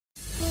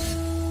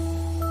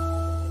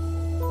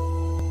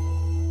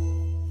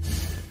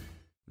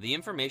The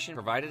information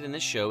provided in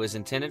this show is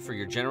intended for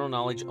your general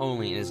knowledge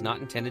only and is not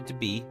intended to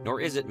be,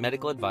 nor is it,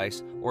 medical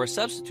advice or a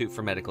substitute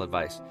for medical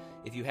advice.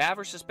 If you have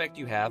or suspect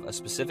you have a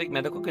specific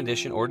medical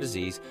condition or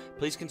disease,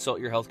 please consult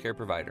your healthcare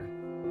provider.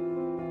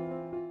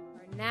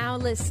 We're now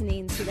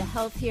listening to the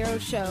Health Hero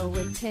Show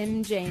with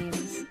Tim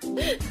James.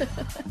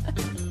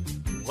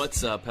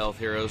 What's up, Health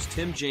Heroes?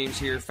 Tim James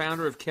here,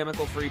 founder of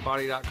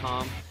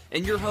ChemicalFreeBody.com,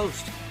 and your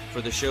host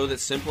for the show that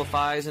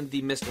simplifies and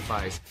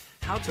demystifies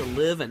how to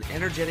live an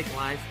energetic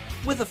life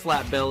with a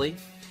flat belly.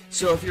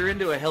 So if you're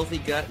into a healthy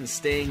gut and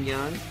staying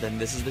young, then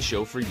this is the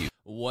show for you.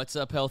 What's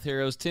up, Health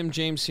Heroes? Tim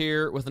James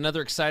here with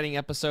another exciting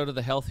episode of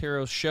the Health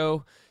Heroes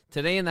Show.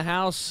 Today in the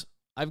house,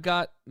 I've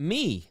got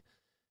me.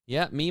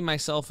 Yeah, me,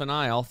 myself, and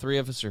I. All three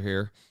of us are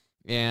here.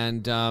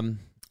 And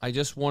I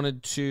just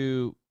wanted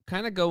to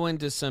kind of go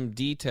into some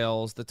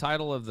details. The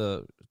title of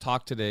the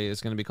talk today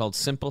is going to be called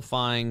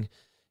Simplifying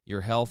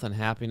Your Health and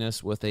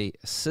Happiness with a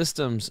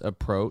Systems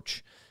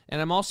Approach.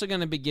 And I'm also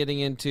going to be getting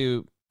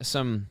into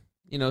some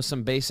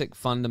basic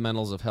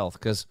fundamentals of health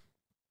because,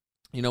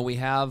 we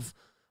have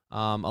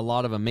a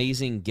lot of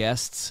amazing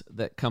guests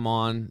that come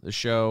on the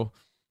show.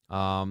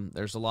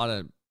 There's a lot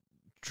of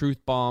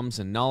truth bombs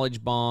and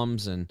knowledge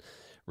bombs and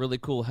really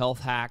cool health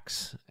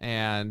hacks.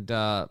 And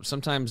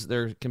sometimes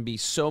there can be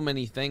so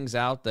many things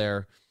out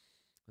there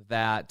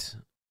that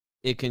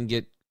it can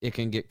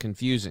get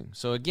confusing.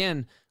 So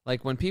again,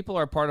 like when people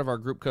are part of our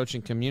group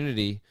coaching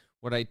community,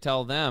 what I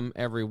tell them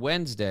every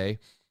Wednesday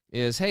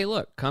is, hey,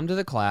 look, come to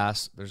the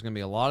class. There's going to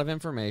be a lot of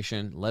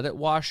information. Let it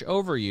wash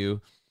over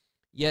you.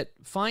 Yet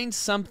find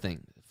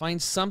something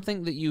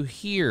that you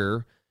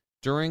hear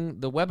during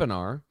the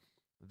webinar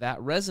that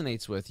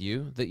resonates with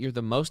you, that you're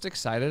the most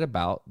excited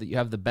about, that you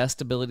have the best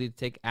ability to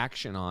take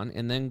action on,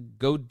 and then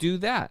go do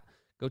that.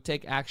 Go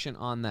take action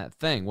on that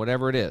thing,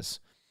 whatever it is.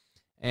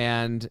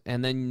 And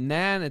then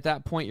at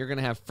that point, you're going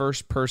to have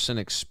first-person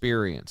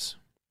experience.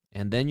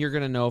 And then you're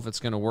going to know if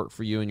it's going to work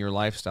for you and your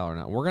lifestyle or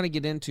not. We're going to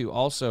get into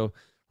also,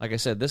 like I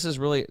said,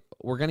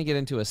 we're going to get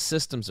into a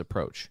systems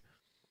approach,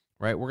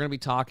 right? We're going to be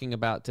talking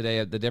about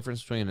today the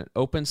difference between an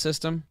open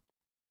system,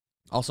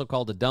 also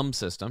called a dumb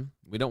system.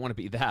 We don't want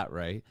to be that,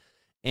 right?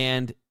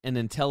 And an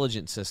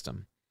intelligent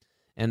system.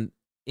 And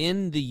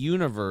in the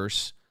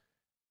universe,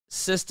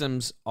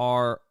 systems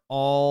are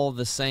all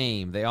the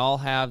same. They all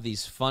have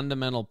these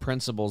fundamental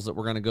principles that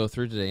we're going to go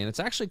through today. And it's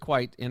actually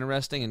quite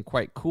interesting and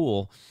quite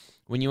cool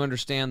when you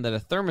understand that a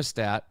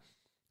thermostat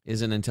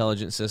is an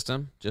intelligent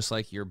system, just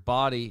like your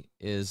body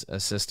is a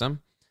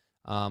system.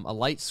 A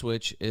light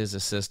switch is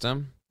a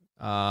system.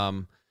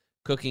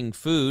 Cooking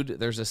food,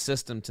 there's a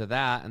system to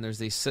that, and there's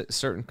these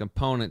certain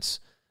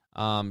components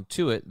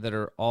to it that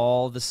are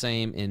all the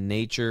same in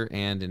nature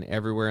and in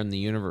everywhere in the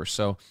universe.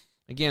 So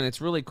again,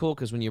 it's really cool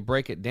because when you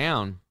break it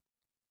down,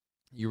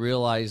 you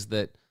realize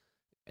that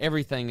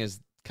everything is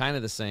kind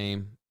of the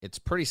same. It's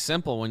pretty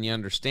simple when you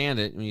understand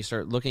it, when you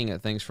start looking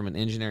at things from an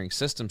engineering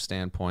system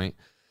standpoint,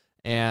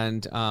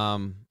 and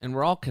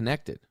we're all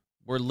connected.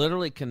 We're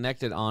literally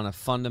connected on a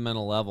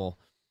fundamental level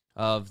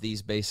of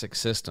these basic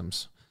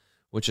systems,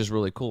 which is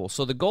really cool.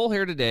 So the goal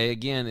here today,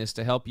 again, is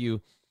to help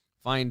you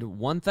find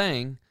one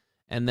thing,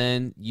 and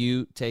then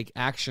you take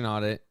action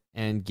on it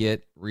and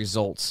get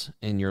results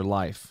in your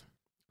life.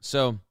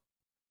 So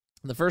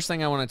the first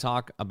thing I want to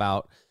talk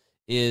about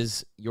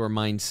is your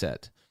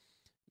mindset.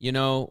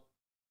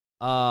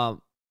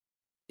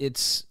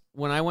 It's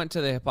when I went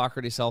to the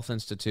Hippocrates Health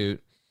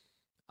Institute,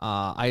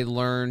 I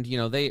learned,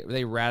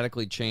 they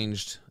radically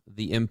changed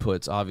the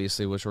inputs,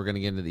 obviously, which we're going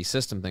to get into these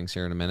system things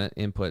here in a minute,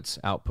 inputs,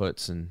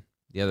 outputs, and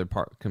the other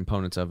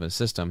components of a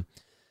system.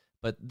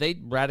 But they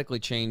radically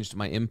changed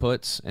my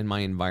inputs and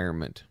my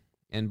environment.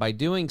 And by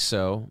doing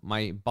so,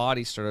 my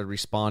body started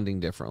responding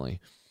differently.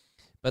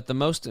 But the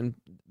most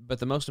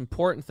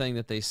important thing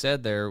that they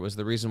said there was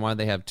the reason why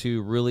they have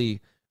two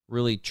really,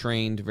 really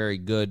trained, very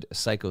good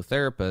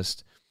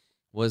psychotherapists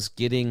was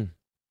getting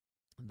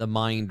the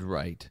mind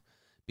right.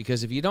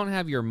 Because if you don't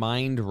have your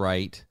mind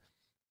right,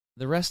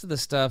 the rest of the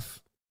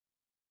stuff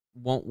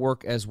won't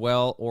work as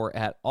well or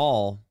at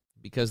all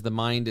because the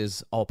mind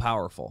is all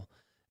powerful.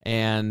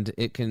 And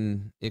it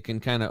can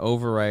kind of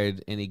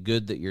override any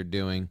good that you're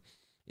doing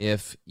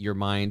if your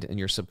mind and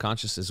your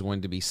subconscious is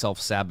going to be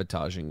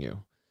self-sabotaging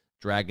you,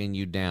 dragging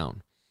you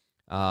down.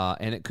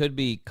 And it could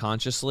be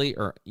consciously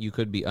or you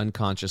could be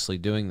unconsciously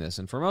doing this.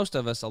 And for most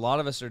of us, a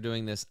lot of us are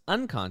doing this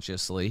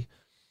unconsciously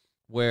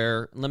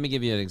where, let me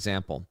give you an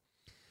example.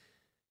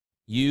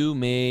 You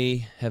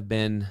may have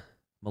been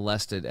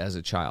molested as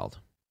a child.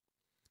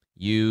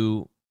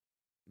 You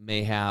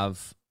may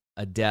have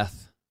a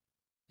death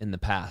in the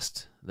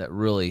past that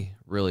really,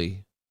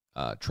 really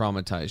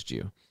traumatized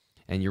you,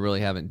 and you really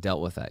haven't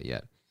dealt with that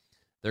yet.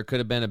 There could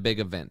have been a big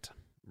event,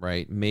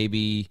 right?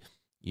 Maybe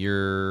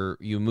you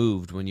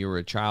moved when you were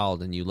a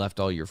child and you left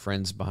all your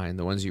friends behind,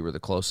 the ones you were the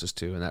closest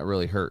to, and that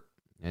really hurt.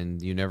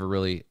 And you never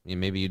really,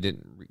 maybe you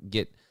didn't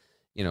get,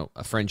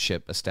 a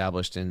friendship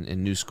established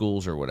in new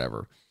schools or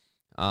whatever.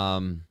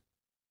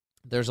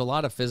 There's a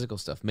lot of physical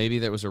stuff. Maybe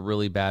there was a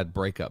really bad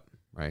breakup,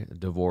 right? A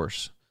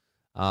divorce.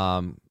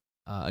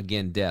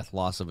 again, death,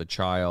 loss of a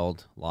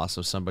child, loss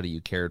of somebody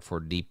you cared for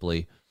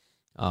deeply.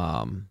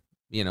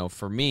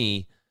 For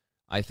me,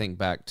 I think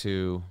back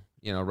to,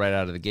 right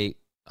out of the gate,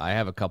 I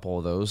have a couple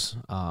of those.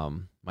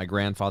 My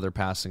grandfather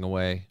passing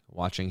away,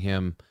 watching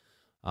him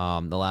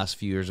the last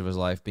few years of his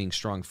life being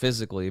strong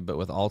physically, but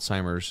with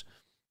Alzheimer's,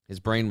 his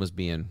brain was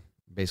being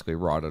basically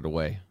rotted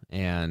away.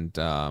 And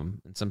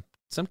in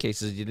some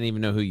cases, you didn't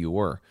even know who you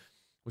were,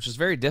 which is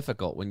very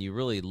difficult when you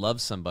really love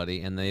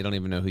somebody and they don't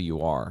even know who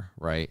you are,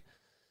 right?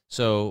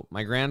 So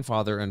my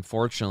grandfather,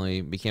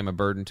 unfortunately, became a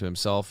burden to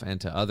himself and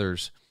to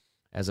others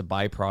as a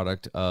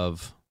byproduct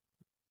of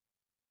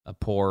a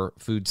poor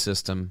food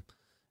system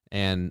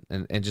and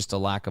just a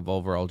lack of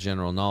overall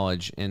general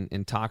knowledge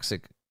and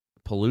toxic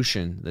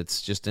pollution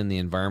that's just in the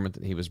environment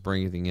that he was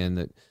breathing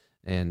in,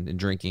 and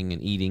drinking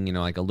and eating,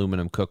 like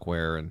aluminum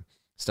cookware and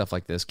stuff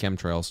like this,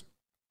 chemtrails,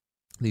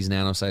 these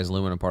nano-sized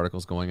aluminum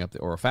particles going up the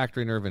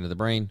olfactory nerve into the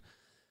brain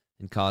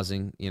and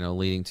causing,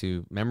 leading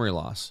to memory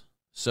loss.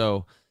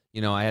 So,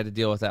 I had to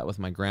deal with that with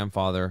my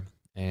grandfather,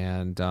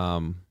 and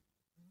didn't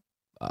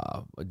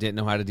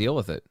know how to deal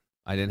with it.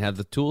 I didn't have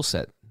the tool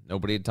set.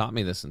 Nobody had taught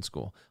me this in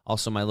school.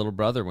 Also, my little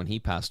brother, when he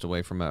passed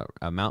away from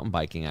a mountain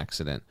biking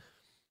accident,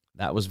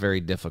 that was very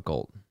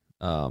difficult.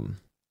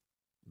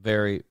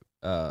 Very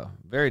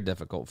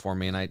difficult for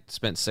me. And I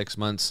spent 6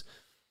 months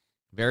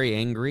very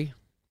angry,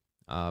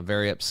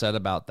 very upset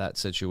about that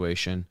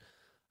situation.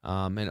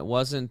 And it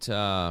wasn't,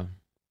 the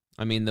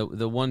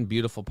one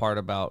beautiful part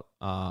about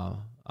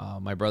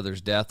my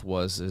brother's death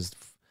is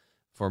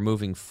for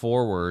moving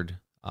forward,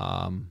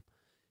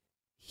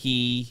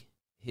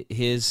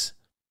 his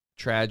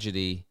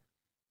tragedy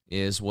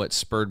is what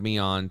spurred me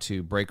on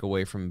to break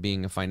away from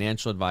being a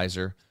financial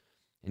advisor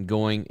and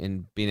going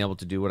and being able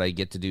to do what I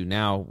get to do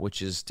now,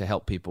 which is to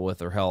help people with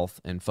their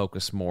health and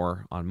focus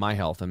more on my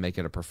health and make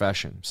it a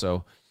profession.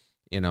 So,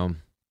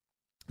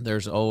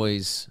 there's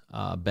always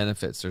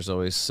benefits. There's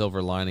always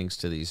silver linings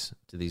to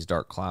these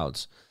dark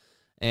clouds.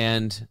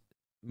 And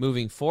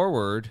moving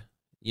forward,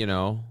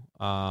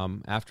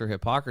 after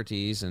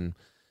Hippocrates and,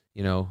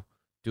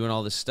 doing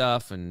all this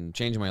stuff and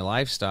changing my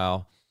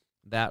lifestyle,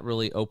 that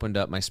really opened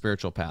up my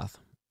spiritual path.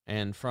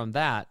 And from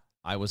that,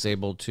 I was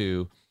able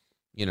to,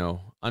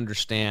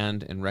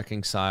 understand and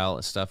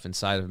reconcile stuff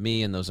inside of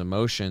me and those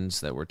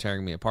emotions that were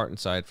tearing me apart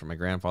inside from my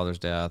grandfather's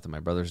death and my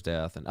brother's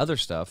death and other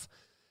stuff.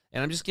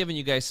 And I'm just giving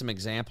you guys some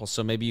examples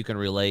so maybe you can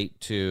relate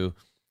to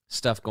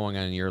stuff going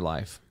on in your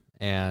life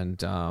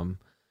and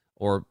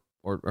or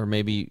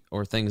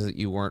things that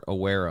you weren't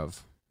aware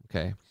of,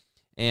 okay?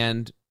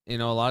 And, a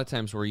lot of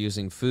times we're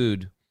using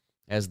food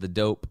as the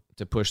dope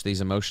to push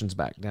these emotions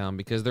back down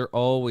because they're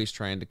always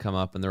trying to come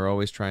up and they're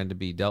always trying to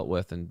be dealt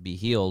with and be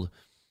healed.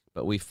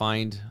 But we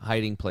find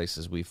hiding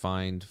places. We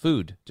find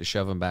food to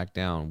shove them back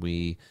down.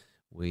 We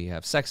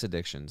have sex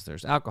addictions.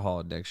 There's alcohol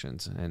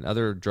addictions and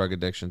other drug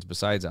addictions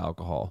besides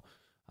alcohol.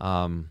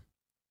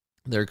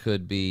 There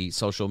could be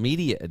social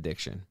media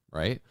addiction,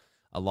 right?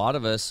 A lot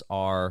of us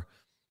are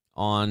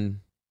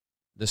on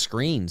the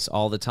screens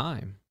all the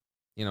time.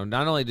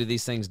 Not only do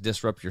these things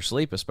disrupt your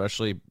sleep,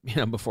 especially,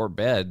 before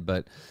bed,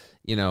 but,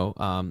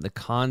 the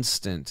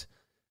constant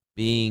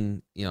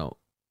being,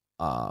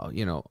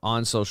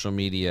 on social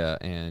media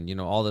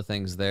and, all the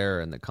things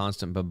there and the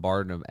constant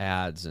bombardment of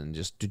ads and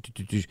just,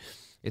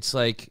 it's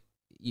like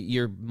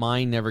your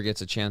mind never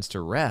gets a chance to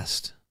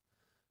rest,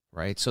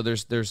 right? So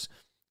there's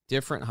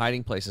different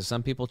hiding places.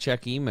 Some people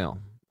check email.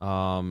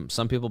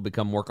 Some people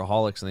become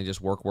workaholics and they just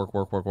work,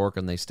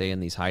 and they stay in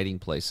these hiding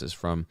places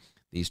from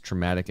these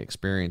traumatic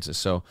experiences.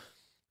 So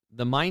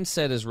the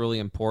mindset is really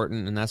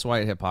important, and that's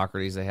why at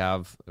Hippocrates they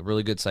have a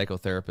really good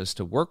psychotherapist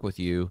to work with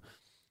you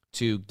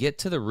to get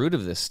to the root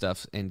of this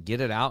stuff and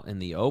get it out in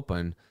the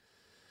open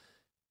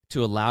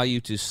to allow you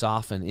to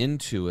soften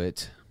into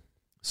it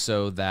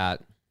so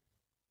that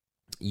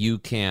you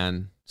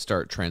can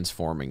start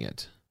transforming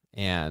it.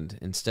 And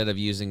instead of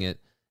using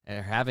it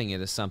or having it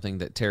as something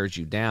that tears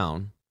you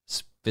down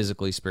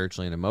physically,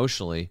 spiritually, and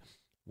emotionally,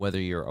 whether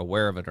you're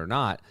aware of it or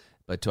not,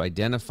 but to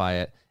identify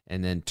it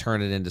and then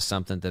turn it into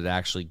something that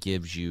actually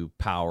gives you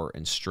power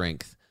and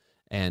strength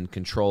and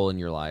control in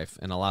your life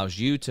and allows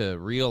you to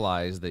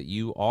realize that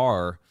you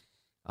are,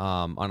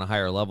 on a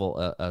higher level,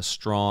 a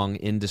strong,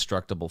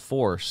 indestructible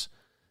force.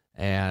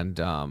 And,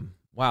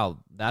 wow,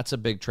 that's a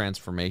big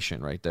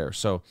transformation right there.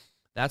 So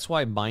that's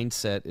why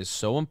mindset is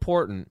so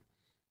important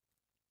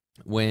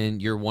when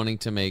you're wanting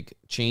to make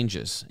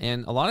changes.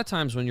 And a lot of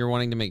times when you're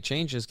wanting to make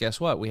changes, guess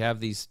what? We have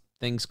these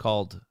things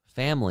called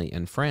family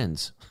and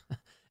friends.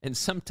 And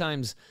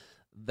sometimes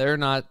they're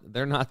not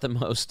the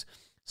most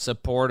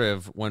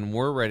supportive when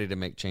we're ready to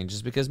make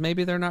changes because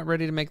maybe they're not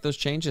ready to make those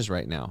changes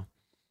right now.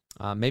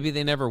 Maybe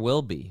they never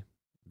will be.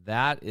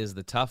 That is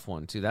the tough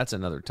one too. That's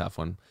another tough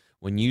one.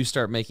 When you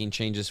start making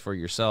changes for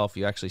yourself,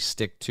 you actually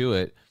stick to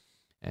it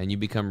and you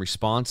become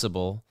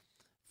responsible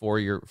for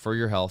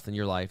your health and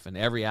your life and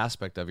every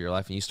aspect of your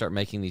life, and you start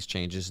making these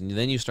changes and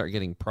then you start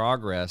getting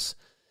progress.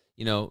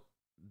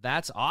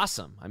 that's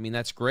awesome. I mean,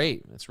 that's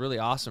great. It's really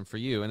awesome for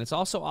you. And it's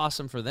also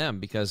awesome for them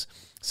because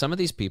some of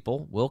these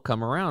people will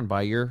come around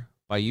by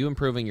you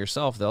improving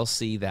yourself. They'll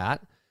see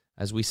that,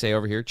 as we say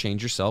over here,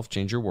 change yourself,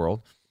 change your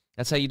world.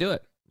 That's how you do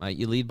it. Right?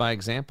 You lead by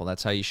example.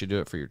 That's how you should do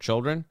it for your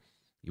children.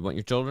 You want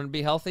your children to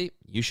be healthy?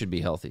 You should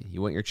be healthy.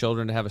 You want your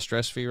children to have a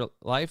stress-free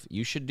life?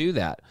 You should do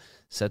that.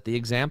 Set the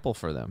example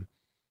for them,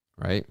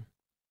 right?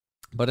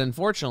 But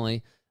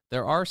unfortunately,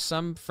 there are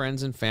some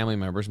friends and family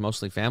members,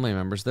 mostly family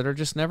members, that are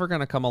just never going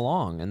to come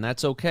along, and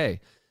that's okay.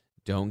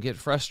 Don't get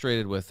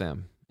frustrated with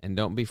them, and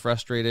don't be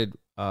frustrated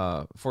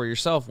for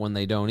yourself when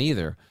they don't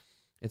either.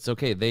 It's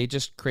okay. They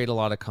just create a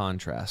lot of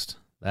contrast.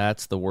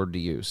 That's the word to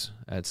use.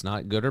 It's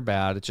not good or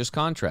bad. It's just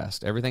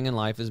contrast. Everything in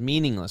life is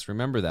meaningless.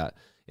 Remember that.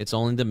 It's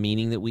only the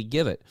meaning that we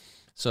give it.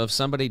 So if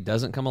somebody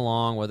doesn't come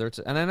along, whether it's,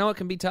 and I know it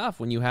can be tough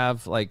when you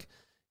have, like,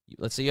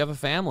 let's say you have a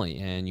family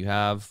and you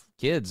have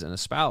kids and a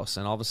spouse,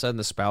 and all of a sudden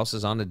the spouse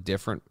is on a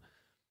different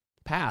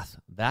path.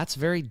 That's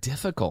very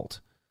difficult.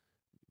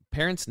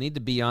 Parents need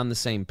to be on the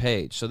same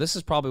page. So this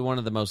is probably one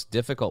of the most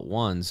difficult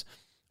ones,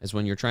 is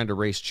when you're trying to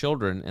raise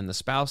children and the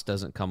spouse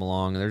doesn't come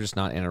along and they're just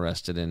not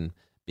interested in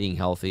being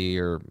healthy,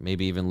 or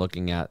maybe even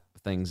looking at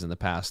things in the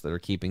past that are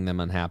keeping them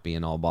unhappy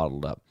and all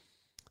bottled up.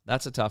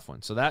 That's a tough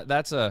one.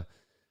 So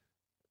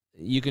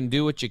you can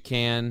do what you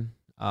can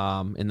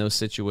in those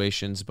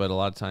situations, but a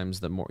lot of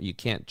times the more you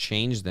can't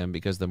change them,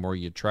 because the more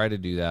you try to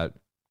do that,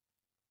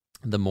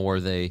 the more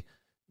they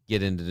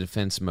get into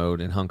defense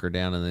mode and hunker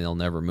down, and they'll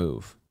never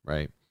move,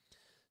 right?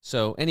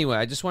 So anyway,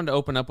 I just wanted to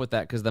open up with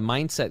that because the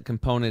mindset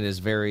component is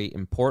very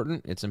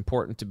important. It's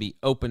important to be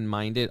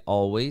open-minded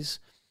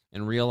always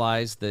and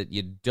realize that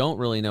you don't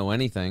really know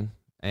anything.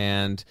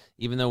 And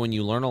even though when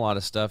you learn a lot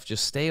of stuff,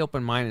 just stay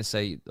open-minded and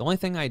say, the only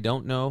thing I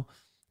don't know,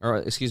 or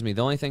excuse me,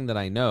 the only thing that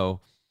I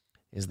know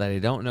is that I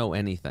don't know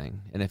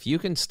anything. And if you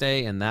can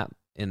stay in that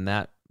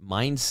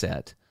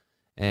mindset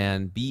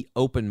and be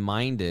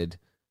open-minded,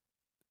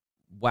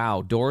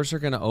 wow, doors are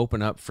going to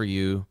open up for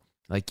you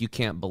like you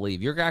can't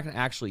believe. You're going to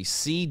actually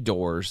see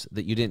doors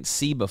that you didn't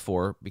see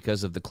before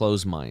because of the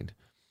closed mind.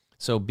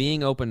 So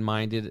being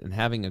open-minded and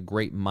having a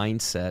great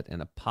mindset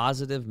and a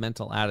positive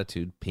mental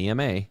attitude,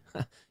 PMA,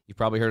 you've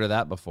probably heard of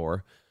that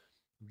before.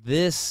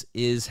 This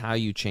is how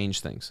you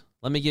change things.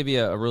 Let me give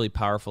you a really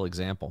powerful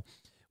example.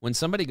 When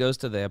somebody goes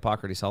to the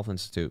Hippocrates Health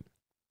Institute,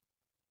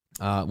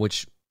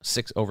 which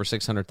over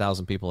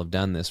 600,000 people have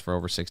done this for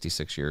over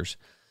 66 years,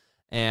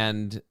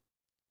 and,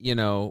 you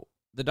know,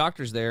 the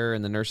doctors there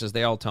and the nurses,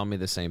 they all tell me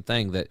the same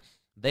thing, that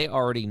they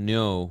already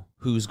know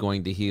who's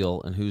going to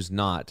heal and who's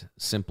not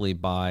simply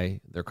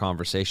by their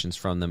conversations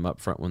from them up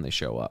front when they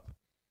show up,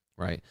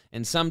 right?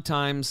 And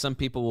sometimes some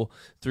people will,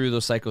 through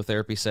those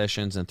psychotherapy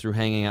sessions and through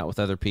hanging out with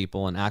other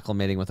people and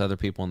acclimating with other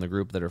people in the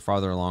group that are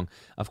farther along,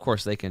 of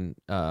course they can,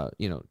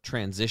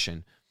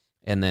 transition,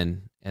 and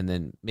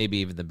then maybe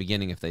even the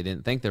beginning, if they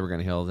didn't think they were going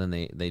to heal, then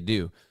they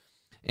do.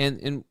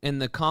 And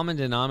the common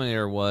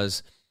denominator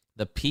was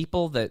the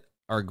people that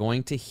are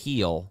going to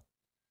heal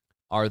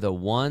are the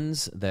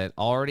ones that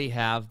already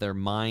have their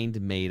mind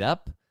made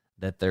up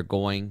that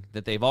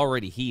they've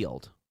already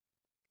healed.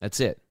 That's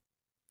it.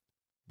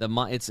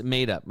 It's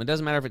made up. It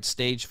doesn't matter if it's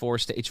stage 4,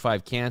 stage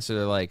 5 cancer.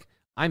 They're like,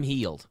 I'm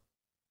healed.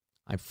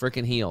 I'm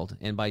freaking healed.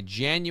 And by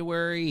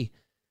January,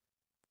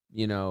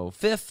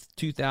 5th,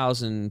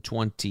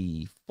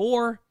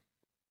 2024,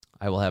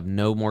 I will have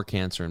no more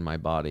cancer in my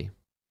body.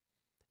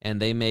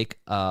 And they make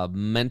a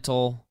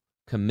mental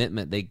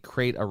commitment. They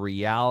create a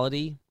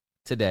reality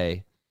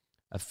today,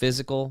 a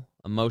physical,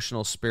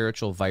 emotional,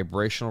 spiritual,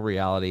 vibrational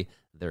reality.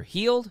 They're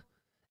healed,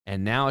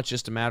 and now it's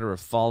just a matter of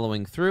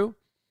following through,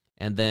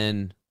 and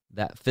then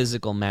that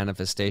physical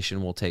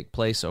manifestation will take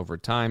place over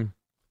time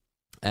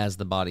as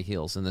the body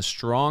heals. And the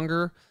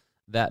stronger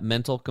that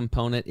mental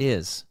component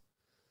is,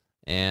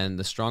 and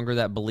the stronger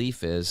that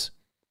belief is,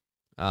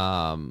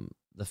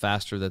 the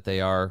faster that they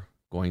are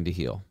going to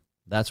heal.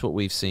 That's what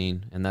we've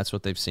seen, and that's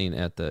what they've seen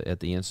at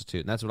the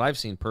Institute, and that's what I've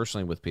seen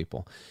personally with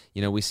people.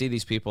 We see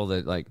these people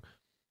that, like,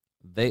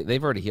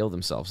 they've already healed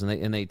themselves,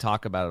 and they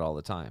talk about it all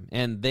the time.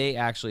 And they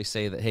actually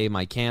say that, hey,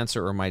 my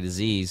cancer or my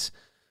disease,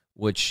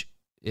 which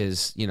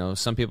is,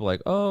 some people are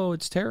like, oh,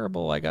 it's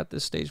terrible, I got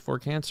this stage 4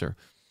 cancer.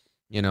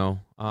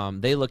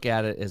 They look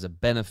at it as a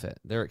benefit.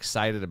 They're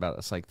excited about it.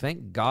 It's like,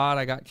 thank God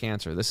I got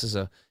cancer. It was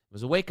a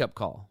wake-up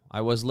call.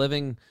 I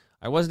wasn't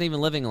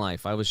even living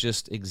life. I was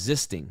just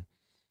existing.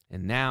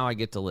 And now I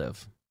get to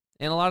live.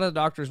 And a lot of the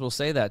doctors will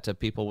say that to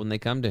people when they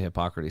come to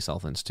Hippocrates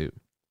Health Institute.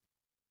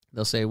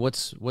 They'll say,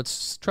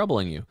 what's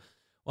troubling you?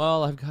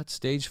 Well, I've got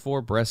stage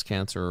 4 breast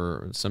cancer.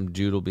 Or some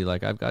dude will be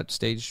like, I've got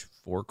stage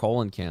 4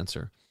 colon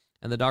cancer.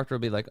 And the doctor will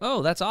be like,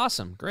 oh, that's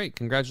awesome. Great.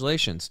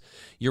 Congratulations.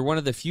 You're one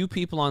of the few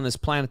people on this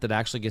planet that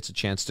actually gets a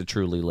chance to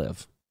truly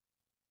live.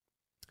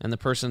 And the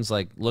person's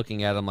like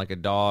looking at them like a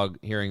dog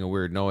hearing a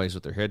weird noise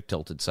with their head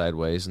tilted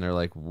sideways. And they're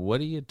like,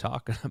 what are you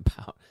talking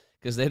about?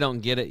 Because they don't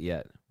get it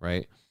yet,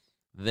 right?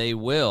 They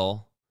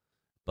will,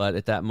 but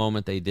at that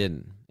moment they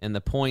didn't. And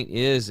the point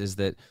is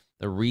that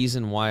the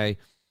reason why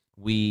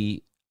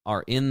we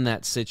are in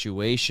that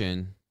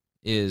situation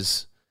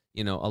is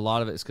a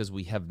lot of it is because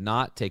we have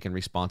not taken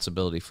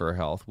responsibility for our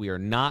health. We are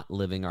not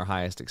living our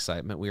highest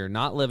excitement. We are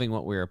not living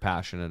what we are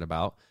passionate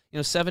about.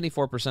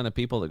 74% of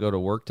people that go to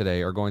work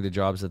today are going to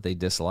jobs that they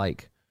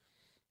dislike.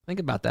 Think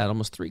about that.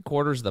 Almost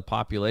 3/4 of the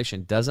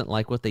population doesn't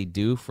like what they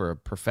do for a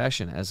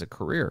profession as a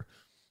career.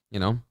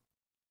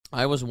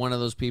 I was one of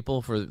those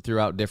people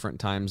throughout different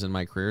times in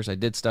my careers. I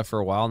did stuff for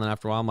a while, and then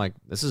after a while, I'm like,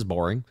 this is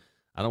boring.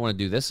 I don't want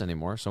to do this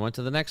anymore. So I went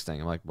to the next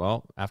thing. I'm like,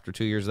 well, after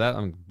 2 years of that,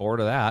 I'm bored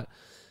of that.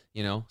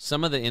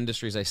 Some of the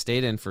industries I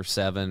stayed in for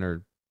 7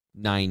 or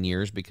 9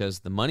 years because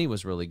the money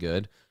was really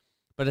good.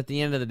 But at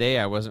the end of the day,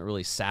 I wasn't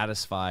really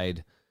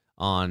satisfied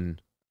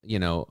on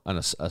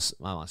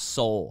a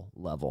soul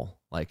level.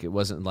 Like, it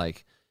wasn't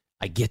like,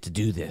 I get to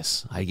do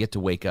this. I get to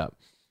wake up.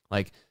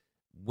 Like,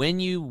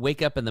 when you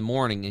wake up in the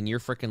morning and you're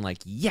freaking like,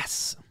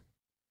 yes,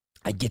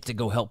 I get to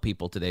go help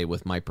people today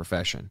with my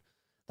profession.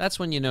 That's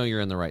when you know you're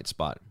in the right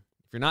spot.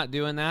 If you're not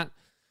doing that,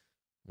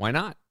 why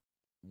not?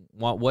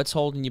 What's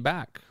holding you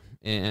back?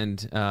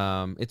 And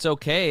it's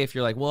okay if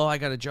you're like, well, I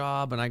got a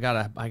job and I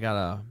got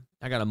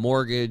a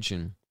mortgage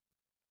and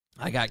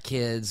I got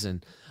kids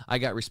and I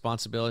got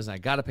responsibilities and I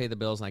got to pay the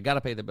bills and I got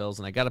to pay the bills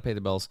and I got to pay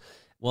the bills.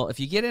 Well, if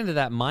you get into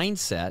that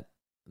mindset,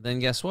 then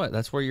guess what?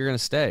 That's where you're going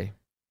to stay.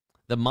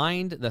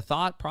 The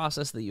thought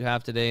process that you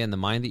have today and the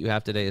mind that you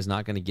have today is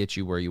not going to get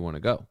you where you want to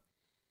go.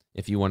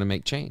 If you want to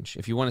make change,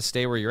 if you want to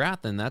stay where you're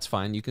at, then that's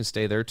fine. You can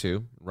stay there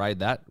too. Ride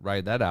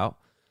that out.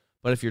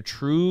 But if you're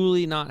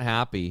truly not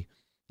happy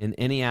in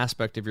any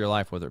aspect of your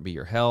life, whether it be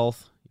your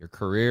health, your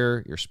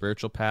career, your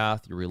spiritual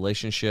path, your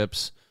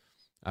relationships,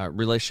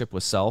 relationship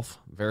with self,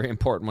 very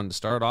important one to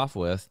start off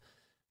with,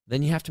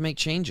 then you have to make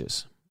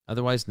changes.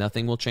 Otherwise,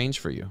 nothing will change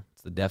for you.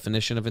 It's the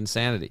definition of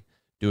insanity.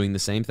 Doing the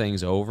same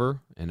things over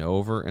and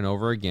over and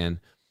over again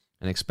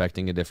and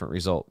expecting a different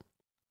result.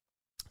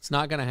 It's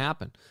not going to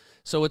happen.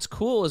 So what's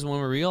cool is when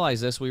we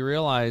realize this, we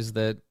realize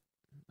that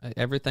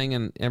everything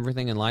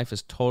in life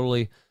is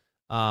totally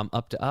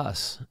up to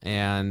us.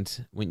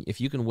 And if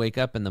you can wake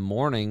up in the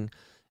morning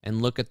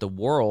and look at the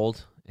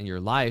world and your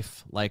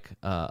life like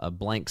a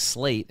blank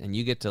slate, and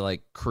you get to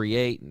like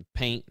create and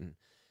paint and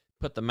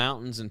put the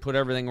mountains and put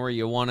everything where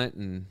you want it,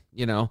 and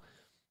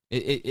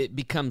it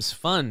becomes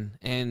fun.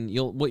 And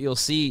what you'll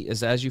see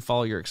is, as you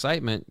follow your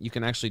excitement, you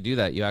can actually do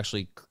that. You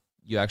actually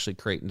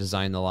create and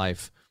design the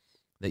life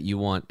that you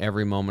want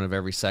every moment of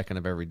every second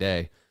of every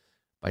day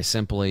by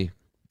simply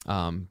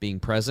being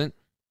present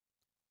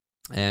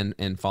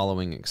and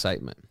following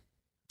excitement.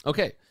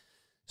 Okay,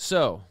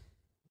 so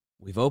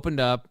we've opened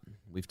up.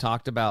 We've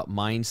talked about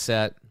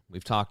mindset.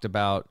 We've talked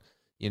about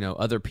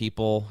other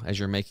people as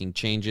you're making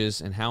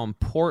changes, and how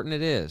important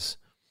it is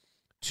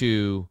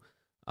to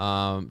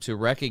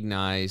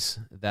recognize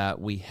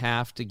that we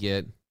have to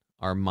get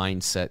our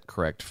mindset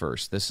correct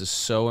first. This is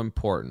so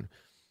important.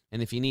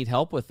 And if you need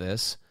help with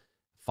this,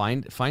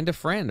 find a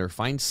friend or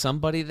find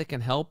somebody that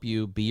can help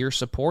you be your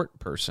support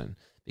person.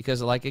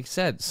 Because like I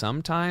said,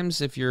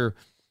 sometimes if you're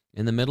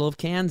in the middle of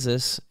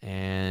Kansas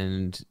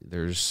and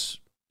there's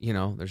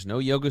no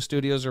yoga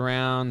studios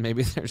around,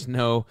 maybe there's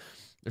no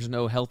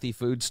healthy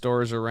food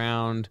stores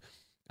around,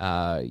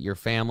 your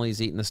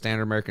family's eating the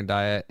standard American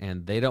diet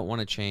and they don't want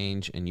to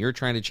change, and you're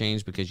trying to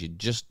change because you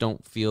just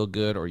don't feel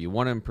good or you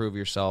want to improve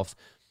yourself,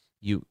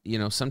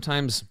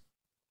 sometimes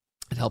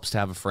it helps to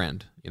have a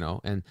friend,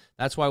 and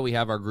that's why we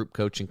have our group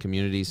coaching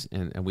communities,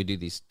 and we do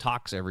these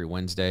talks every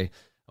Wednesday.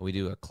 We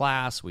do a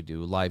class, we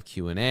do live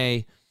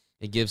Q&A.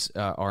 It gives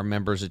our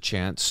members a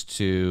chance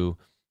to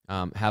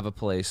have a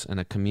place and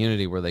a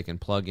community where they can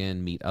plug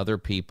in, meet other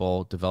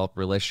people, develop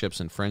relationships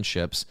and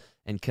friendships,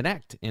 and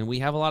connect. And we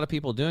have a lot of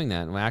people doing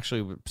that.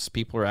 And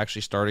people are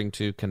actually starting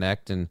to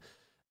connect and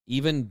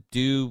even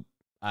do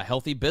a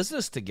healthy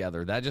business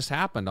together. That just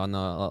happened on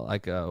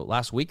the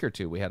last week or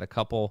two. We had a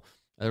couple.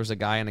 There was a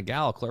guy and a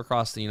gal clear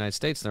across the United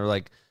States, and they were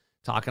like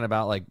talking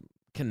about like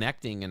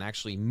connecting and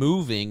actually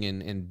moving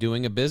and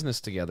doing a business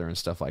together and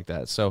stuff like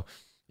that. So,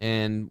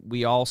 and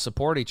we all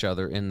support each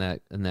other in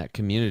that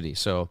community.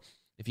 So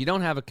if you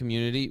don't have a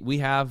community, we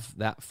have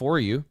that for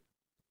you.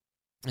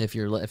 If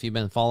you've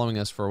been following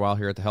us for a while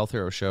here at the Health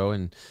Hero Show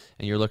and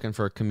you're looking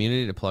for a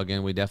community to plug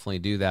in, we definitely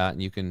do that.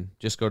 And you can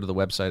just go to the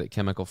website at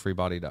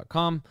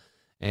chemicalfreebody.com,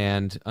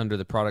 and under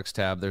the products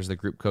tab, there's the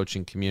group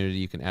coaching community.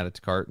 You can add it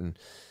to cart and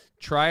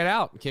try it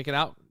out, kick it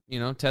out,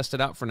 test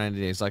it out for 90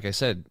 days. Like I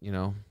said,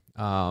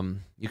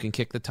 you can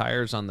kick the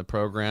tires on the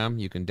program.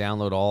 You can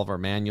download all of our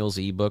manuals,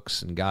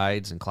 ebooks, and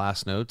guides and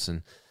class notes.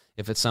 And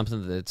if it's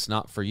something that's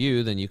not for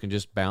you, then you can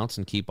just bounce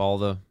and keep all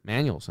the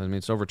manuals. I mean,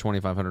 it's over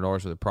 $2,500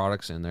 worth of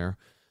products in there.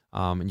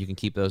 And you can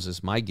keep those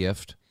as my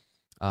gift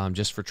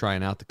just for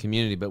trying out the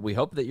community. But we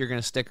hope that you're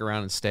going to stick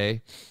around and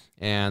stay,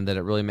 and that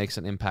it really makes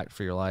an impact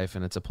for your life,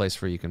 and it's a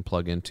place where you can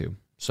plug into.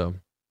 So,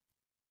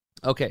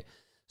 okay.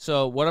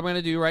 So what I'm going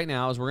to do right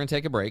now is we're going to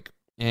take a break.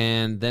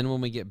 And then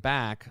when we get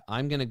back,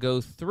 I'm going to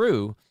go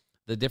through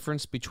the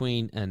difference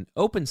between an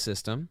open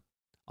system,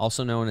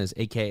 also known as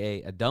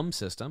AKA a dumb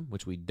system,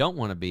 which we don't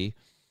want to be,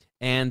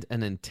 and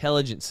an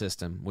intelligent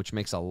system, which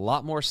makes a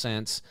lot more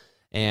sense.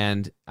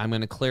 And I'm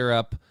going to clear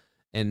up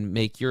and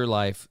make your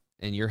life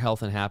and your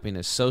health and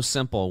happiness so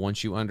simple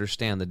once you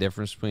understand the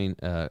difference between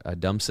a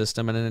dumb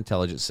system and an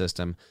intelligent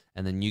system,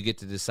 and then you get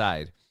to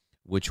decide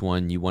which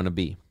one you want to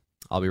be.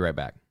 I'll be right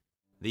back.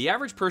 The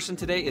average person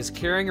today is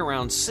carrying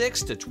around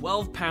 6 to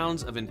 12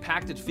 pounds of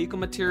impacted fecal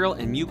material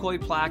and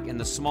mucoid plaque in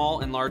the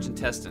small and large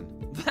intestine.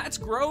 That's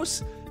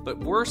gross, but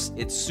worse,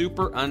 it's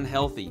super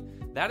unhealthy.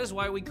 That is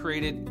why we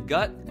created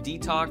Gut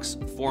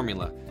Detox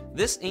Formula.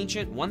 This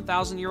ancient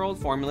 1,000-year-old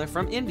formula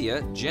from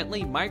India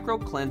gently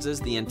micro-cleanses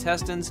the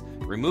intestines,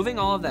 removing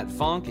all of that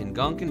funk and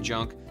gunk and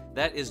junk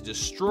that is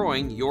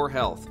destroying your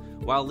health,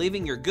 while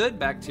leaving your good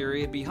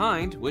bacteria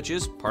behind, which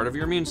is part of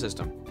your immune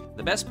system.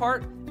 The best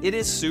part? It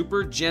is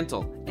super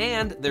gentle,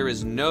 and there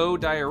is no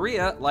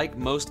diarrhea like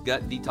most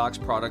gut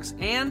detox products,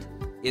 and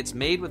it's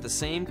made with the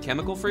same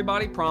chemical-free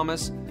body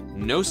promise,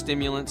 no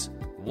stimulants,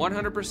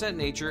 100%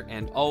 nature,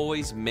 and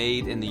always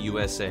made in the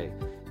USA.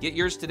 Get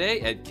yours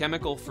today at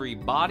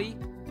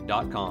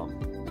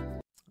chemicalfreebody.com.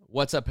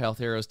 What's up, health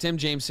heroes? Tim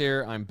James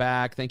here. I'm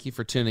back. Thank you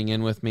for tuning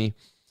in with me.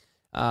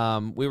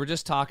 We were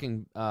just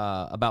talking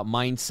about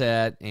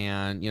mindset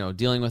and,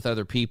 dealing with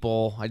other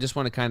people. I just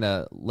want to kind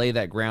of lay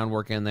that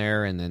groundwork in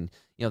there, and then,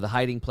 the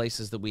hiding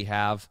places that we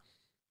have,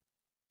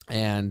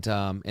 and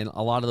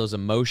a lot of those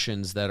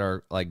emotions that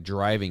are like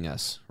driving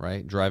us,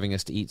 right? Driving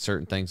us to eat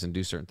certain things and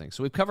do certain things.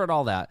 So we've covered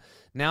all that.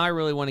 Now I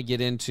really want to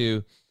get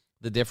into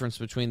the difference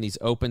between these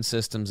open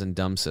systems and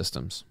dumb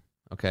systems,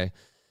 okay?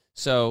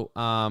 So,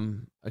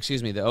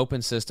 the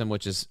open system,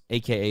 which is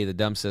AKA the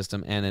dumb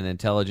system, and an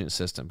intelligent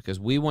system, because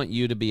we want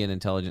you to be an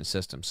intelligent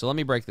system. So let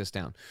me break this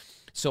down.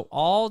 So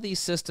all these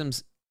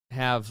systems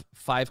have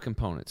 5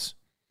 components.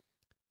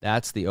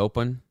 That's the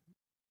open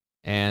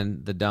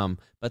and the dumb.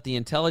 But the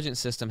intelligent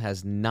system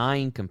has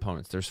 9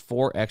 components. There's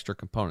 4 extra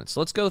components.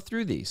 So let's go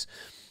through these.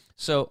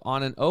 So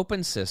on an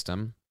open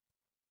system,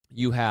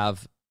 you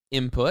have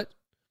input,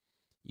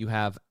 you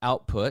have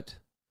output,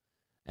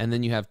 and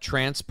then you have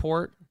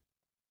transport,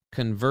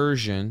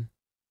 conversion,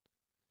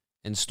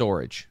 and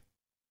storage.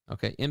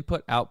 Okay,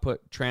 input,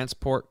 output,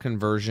 transport,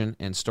 conversion,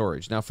 and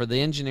storage. Now, for the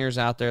engineers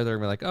out there, they're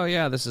going to be like, oh,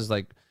 yeah, this is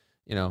like,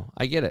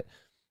 I get it.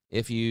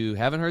 If you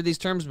haven't heard these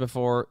terms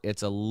before,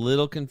 it's a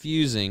little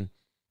confusing.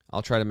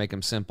 I'll try to make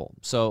them simple.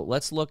 So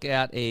let's look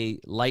at a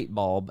light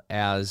bulb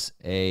as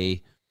we'll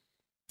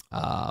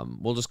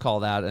just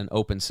call that an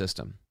open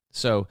system.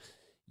 So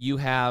you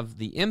have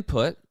the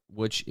input,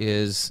 which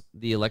is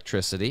the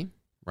electricity,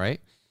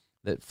 right,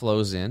 that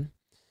flows in.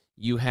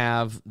 You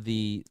have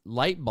the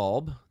light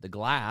bulb, the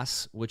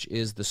glass, which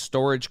is the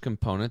storage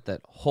component that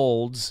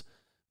holds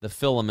the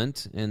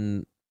filament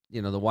and,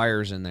 the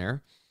wires in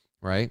there,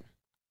 right?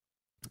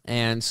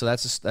 And so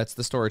that's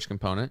the storage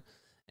component.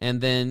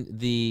 And then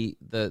the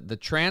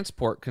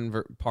transport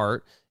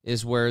part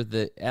is where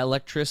the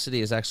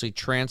electricity is actually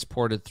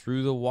transported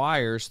through the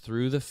wires,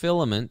 through the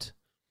filament,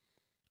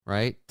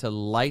 right, to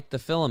light the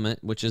filament,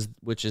 which is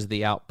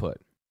the output,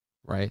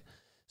 right?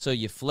 So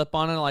you flip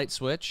on a light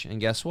switch, and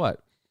guess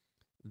what?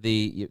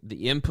 The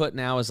input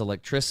now is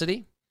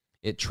electricity.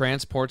 It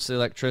transports the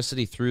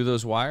electricity through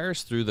those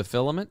wires, through the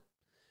filament,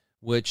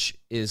 which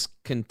is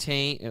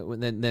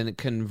contained. Then it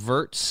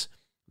converts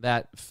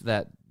that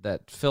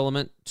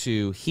filament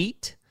to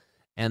heat,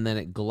 and then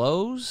it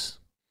glows.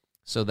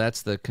 So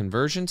that's the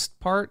conversion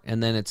part,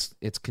 and then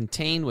it's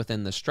contained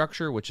within the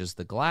structure, which is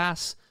the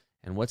glass.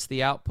 And what's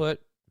the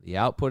output? The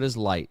output is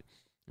light.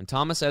 And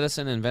Thomas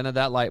Edison invented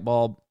that light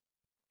bulb,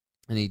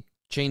 and he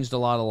changed a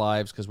lot of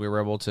lives because we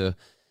were able to,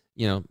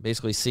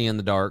 basically see in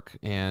the dark,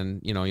 and,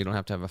 you don't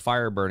have to have a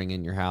fire burning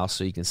in your house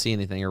so you can see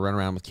anything, or run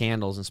around with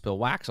candles and spill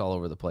wax all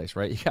over the place,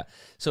 right? Yeah.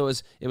 So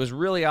it was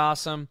really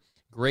awesome.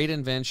 Great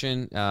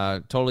invention.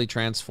 Totally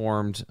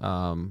transformed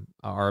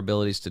our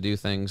abilities to do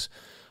things.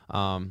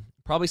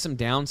 Probably some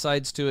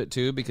downsides to it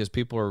too, because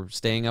people are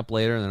staying up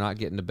later and they're not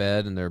getting to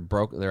bed, and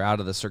they're out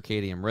of the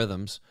circadian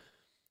rhythms.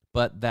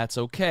 But that's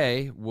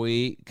okay.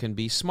 We can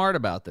be smart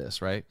about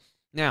this, right?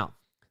 Now,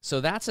 so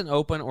that's an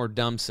open or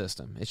dumb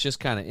system. It's just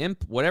kind of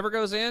whatever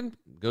goes in,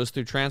 goes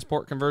through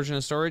transport, conversion,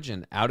 and storage,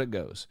 and out it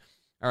goes.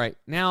 All right,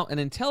 now an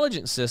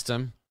intelligent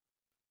system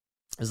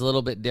is a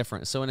little bit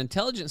different. So an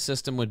intelligent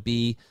system would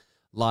be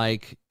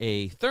like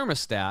a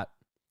thermostat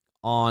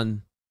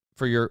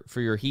for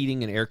your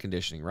heating and air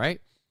conditioning,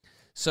 right?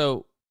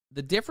 So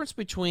the difference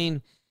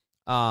between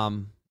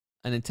an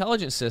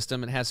intelligent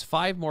system, it has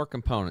 5 more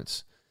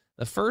components.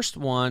 The first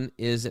one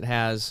is it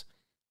has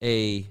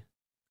a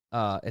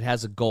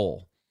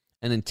goal.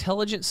 An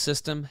intelligent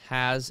system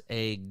has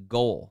a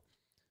goal.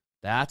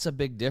 That's a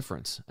big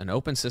difference. An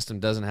open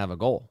system doesn't have a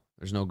goal.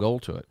 There's no goal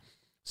to it.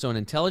 So an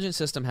intelligent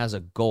system has a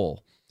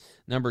goal.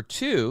 Number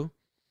 2,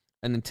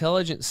 an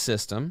intelligent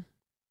system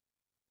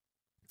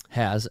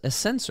has a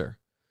sensor.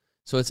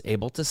 So it's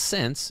able to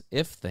sense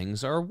if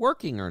things are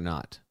working or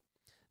not.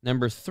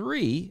 Number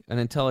 3, an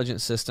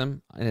intelligent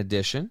system, in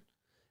addition,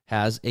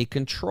 has a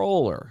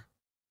controller.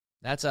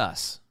 That's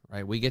us,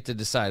 right? We get to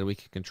decide. We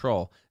can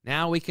control.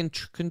 Now we can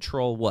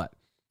control what?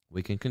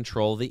 We can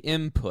control the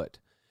input.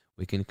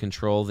 We can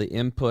control the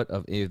input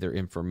of either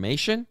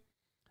information,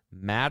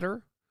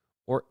 matter,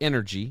 or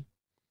energy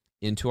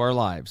into our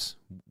lives.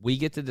 We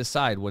get to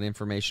decide what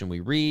information we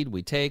read,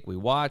 we take, we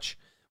watch.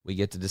 We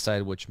get to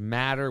decide which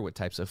matter, what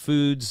types of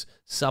foods,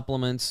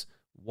 supplements,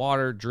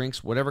 water,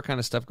 drinks, whatever kind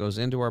of stuff goes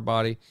into our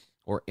body,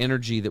 or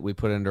energy that we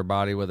put into our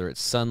body, whether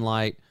it's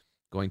sunlight,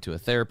 going to a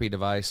therapy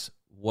device,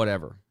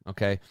 whatever,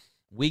 okay?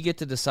 We get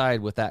to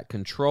decide with that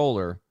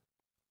controller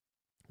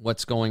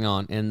what's going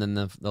on. And then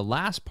the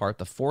last part,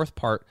 the fourth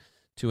part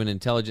to an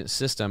intelligent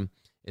system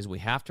is we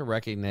have to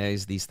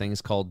recognize these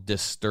things called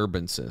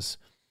disturbances.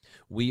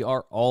 We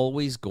are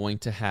always going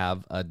to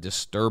have a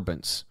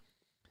disturbance.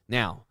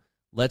 Now,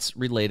 let's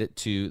relate it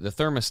to the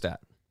thermostat.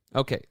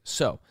 Okay,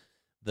 so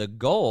the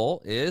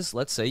goal is,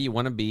 let's say you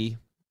want to be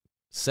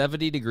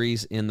 70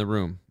 degrees in the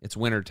room. It's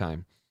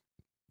wintertime.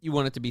 You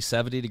want it to be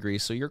 70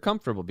 degrees so you're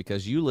comfortable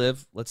because you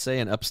live, let's say,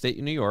 in upstate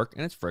New York,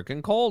 and it's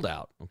freaking cold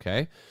out,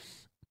 okay?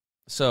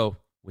 So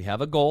we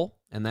have a goal,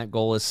 and that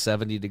goal is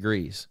 70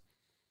 degrees.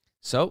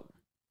 So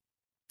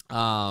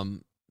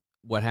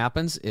what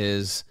happens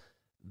is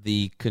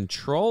the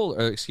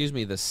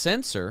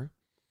sensor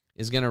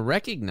is going to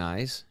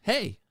recognize,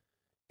 hey,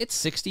 it's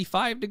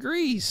 65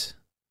 degrees.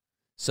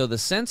 So the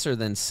sensor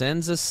then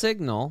sends a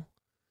signal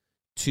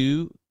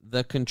to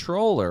the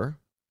controller,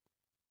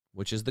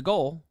 which is the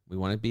goal. We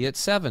want to be at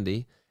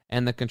 70.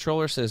 And the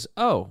controller says,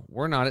 oh,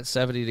 we're not at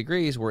 70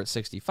 degrees. We're at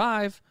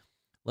 65.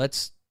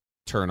 Let's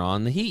turn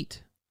on the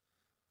heat.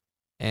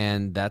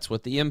 And that's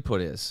what the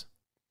input is.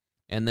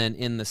 And then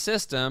in the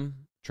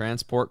system,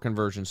 transport,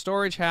 conversion,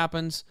 storage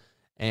happens.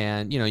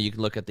 And, you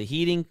can look at the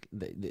heating.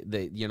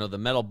 The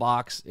metal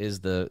box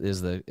is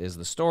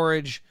the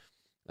storage.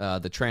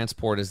 The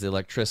transport is the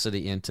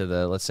electricity into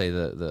let's say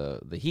the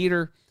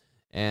heater,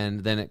 and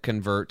then it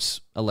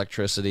converts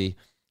electricity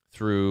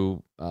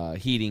through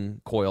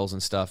heating coils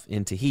and stuff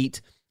into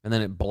heat, and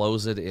then it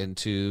blows it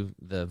into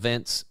the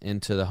vents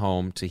into the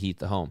home to heat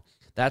the home.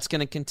 That's going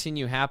to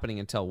continue happening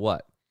until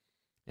what?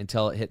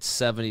 Until it hits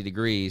 70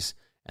 degrees.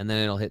 And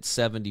then it'll hit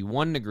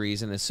 71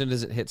 degrees, and as soon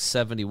as it hits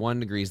 71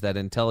 degrees, that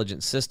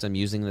intelligent system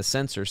using the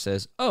sensor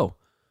says, "Oh,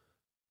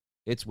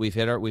 we've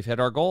hit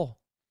our goal,"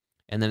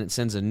 and then it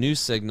sends a new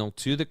signal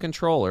to the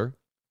controller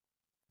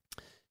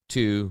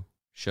to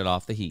shut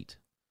off the heat,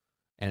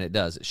 and it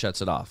does. It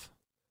shuts it off,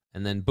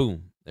 and then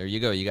boom, there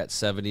you go. You got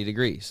 70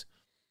 degrees.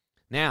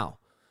 Now,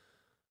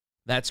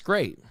 that's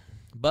great,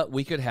 but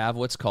we could have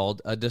what's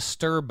called a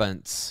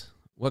disturbance.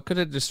 What could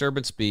a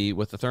disturbance be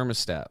with the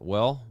thermostat?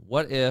 Well,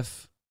 what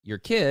if your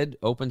kid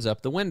opens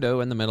up the window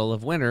in the middle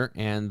of winter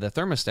and the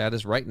thermostat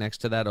is right next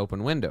to that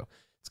open window?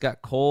 It's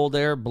got cold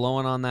air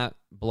blowing on that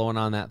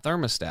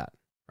thermostat,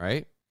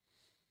 right?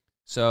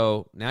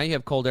 So now you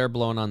have cold air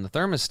blowing on the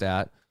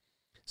thermostat.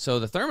 So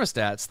the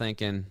thermostat's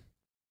thinking,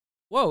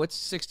 whoa, it's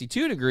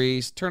 62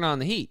 degrees, turn on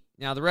the heat.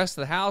 Now the rest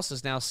of the house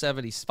is now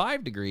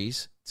 75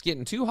 degrees. It's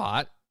getting too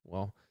hot.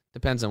 Well,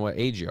 depends on what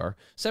age you are.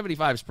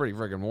 75 is pretty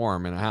freaking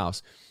warm in a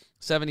house.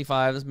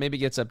 75 maybe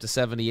gets up to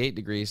 78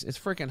 degrees. It's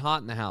freaking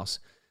hot in the house.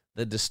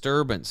 The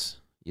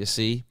disturbance, you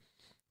see,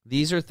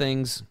 these are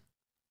things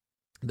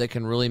that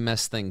can really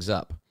mess things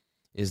up,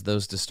 is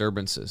those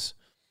disturbances.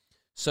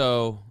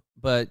 So,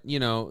 but,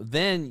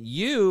 then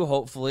you,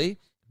 hopefully,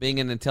 being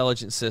an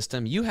intelligent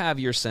system, you have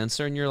your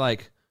sensor and you're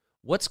like,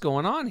 what's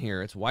going on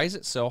here? Why is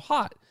it so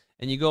hot?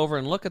 And you go over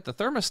and look at the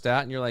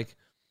thermostat and you're like,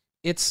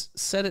 it's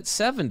set at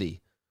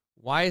 70.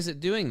 Why is it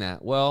doing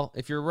that? Well,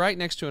 if you're right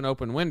next to an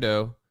open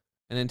window,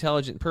 an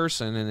intelligent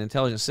person, an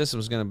intelligent system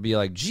is going to be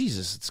like,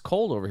 Jesus, it's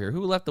cold over here.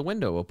 Who left the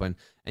window open?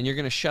 And you're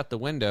going to shut the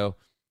window,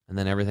 and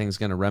then everything's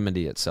going to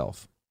remedy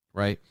itself,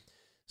 right?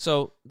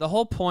 So the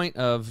whole point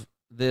of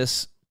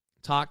this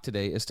talk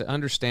today is to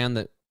understand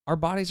that our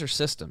bodies are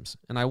systems.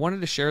 And I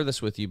wanted to share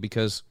this with you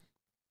because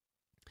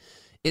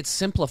it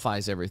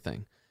simplifies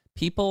everything.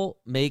 People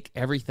make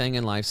everything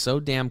in life so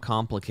damn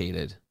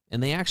complicated,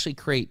 and they actually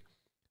create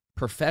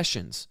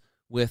professions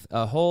with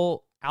a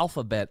whole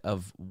alphabet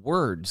of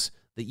words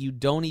that you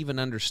don't even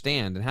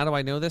understand. And how do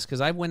I know this?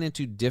 Because I went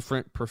into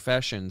different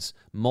professions,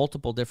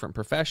 multiple different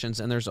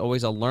professions, and there's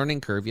always a learning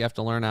curve. You have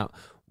to learn out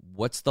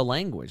what's the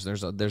language.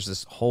 There's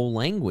this whole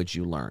language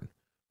you learn,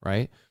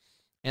 right?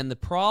 And the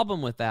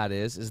problem with that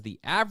is the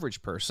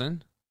average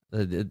person,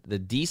 the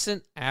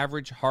decent,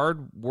 average,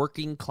 hard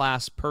working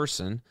class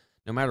person,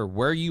 no matter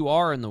where you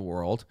are in the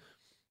world,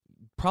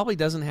 probably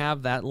doesn't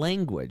have that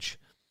language.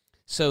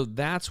 So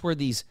that's where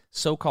these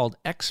so-called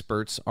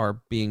experts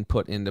are being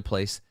put into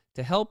place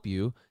to help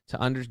you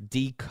to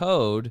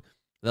decode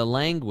the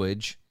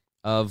language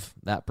of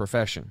that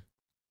profession.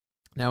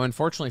 Now,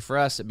 unfortunately for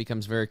us, it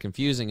becomes very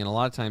confusing, and a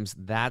lot of times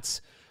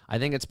I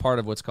think it's part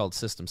of what's called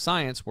system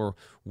science, where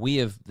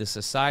the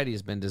society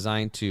has been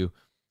designed to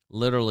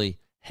literally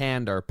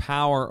hand our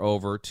power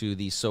over to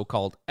these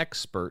so-called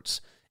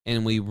experts,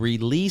 and we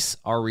release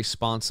our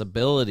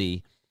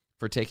responsibility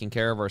for taking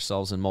care of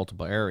ourselves in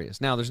multiple areas.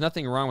 Now, there's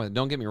nothing wrong with it.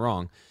 Don't get me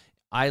wrong.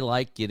 I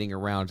like getting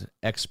around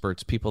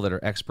experts, people that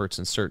are experts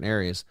in certain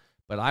areas,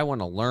 but I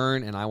want to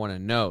learn and I want to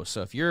know.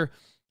 So if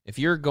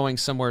you're going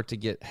somewhere to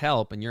get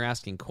help and you're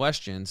asking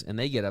questions and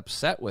they get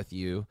upset with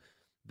you,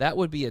 that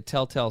would be a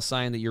telltale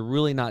sign that you're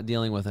really not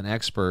dealing with an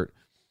expert.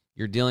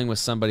 You're dealing with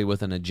somebody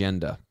with an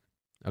agenda.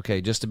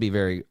 Okay, just to be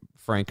very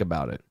frank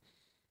about it.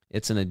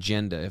 It's an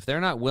agenda. If they're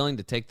not willing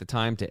to take the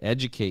time to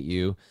educate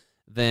you,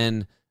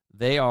 then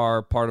they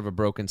are part of a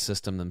broken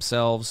system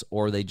themselves,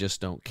 or they just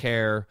don't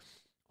care,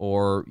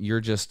 or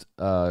you're just,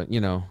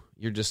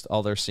 you're just,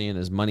 all they're seeing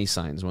is money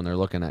signs when they're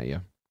looking at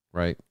you,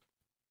 right?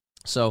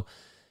 So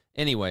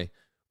anyway,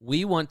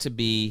 we want to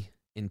be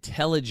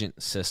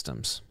intelligent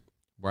systems,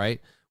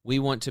 right? We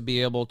want to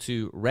be able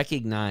to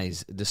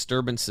recognize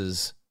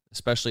disturbances,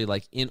 especially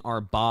like in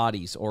our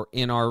bodies or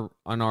in our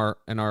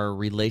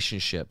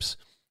relationships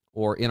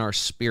or in our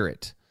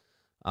spirit,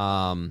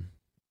 by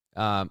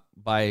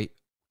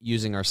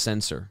using our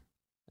sensor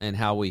and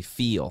how we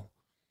feel,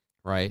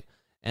 right?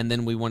 And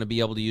then we want to be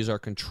able to use our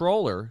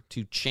controller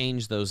to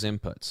change those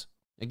inputs.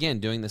 Again,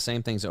 doing the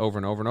same things over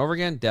and over and over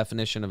again,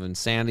 definition of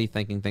insanity,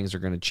 thinking things are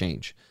going to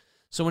change.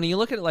 So when you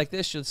look at it like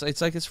this,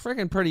 it's like it's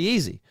freaking pretty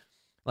easy.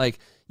 Like,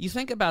 you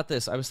think about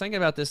this. I was thinking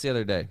about this the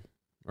other day,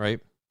 right?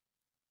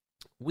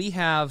 We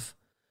have,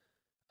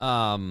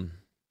 where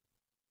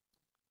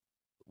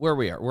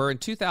we are. We're in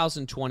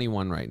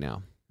 2021 right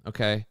now,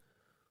 okay?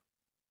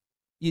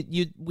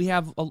 We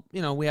have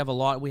a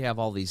lot. We have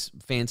all these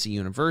fancy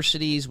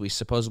universities. We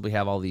supposedly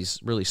have all these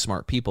really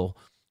smart people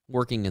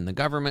working in the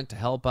government to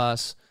help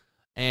us.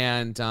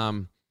 And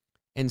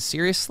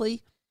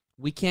seriously,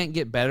 we can't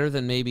get better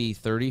than maybe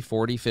 30,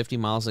 40, 50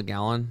 miles a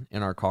gallon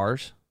in our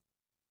cars.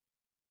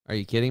 Are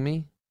you kidding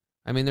me?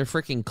 I mean, they're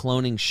freaking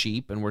cloning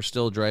sheep, and we're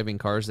still driving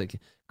cars that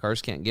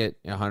cars can't get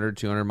 100,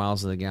 200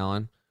 miles a the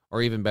gallon,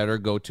 or even better,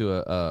 go to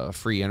a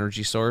free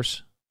energy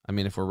source. I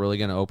mean, if we're really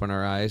going to open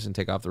our eyes and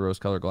take off the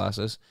rose-colored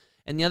glasses.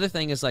 And the other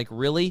thing is, like,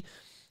 really,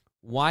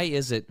 why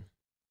is it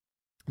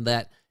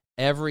that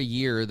every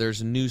year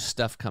there's new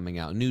stuff coming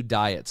out, new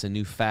diets and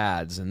new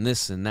fads and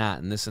this and that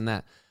and this and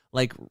that?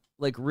 Like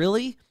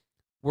really,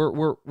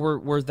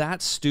 we're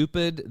that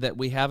stupid that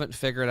we haven't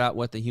figured out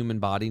what the human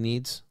body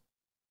needs?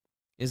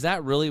 Is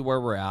that really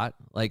where we're at?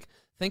 Like,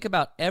 think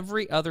about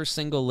every other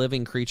single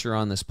living creature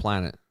on this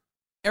planet.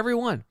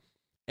 Everyone.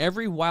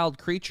 Every wild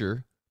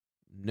creature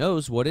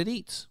knows what it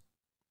eats.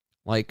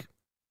 Like,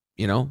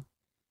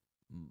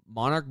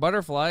 monarch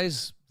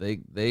butterflies,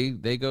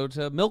 they go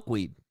to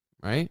milkweed,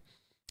 right?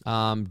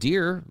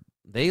 Deer,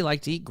 they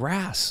like to eat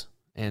grass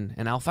and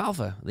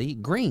alfalfa. They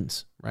eat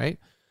greens, right?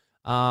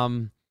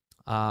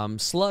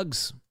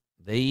 Slugs,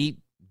 they eat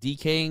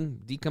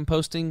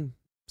decomposing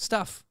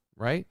stuff,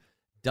 right?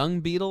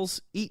 Dung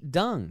beetles eat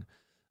dung.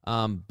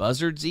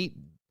 Buzzards eat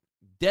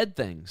dead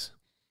things,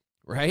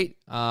 right?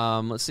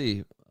 Let's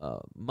see.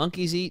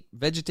 Monkeys eat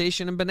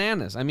vegetation and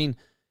bananas. I mean,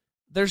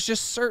 there's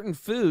just certain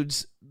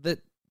foods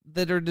that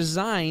are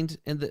designed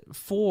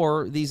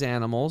for these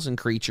animals and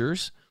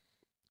creatures,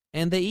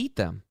 and they eat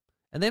them.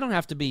 And they don't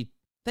have to be,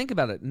 think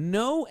about it,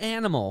 no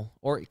animal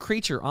or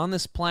creature on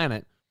this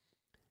planet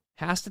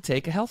has to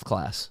take a health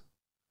class.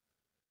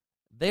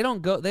 They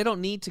don't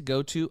need to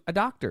go to a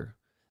doctor.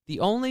 The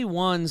only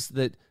ones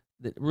that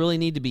really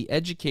need to be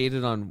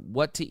educated on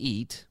what to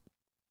eat,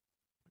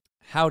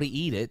 how to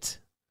eat it,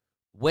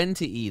 when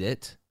to eat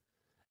it,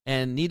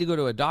 and need to go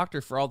to a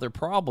doctor for all their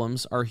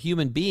problems are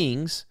human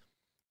beings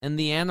and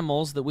the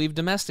animals that we've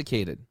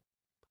domesticated,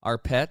 our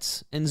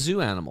pets and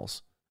zoo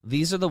animals.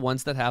 These are the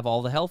ones that have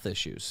all the health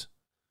issues,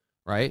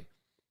 right?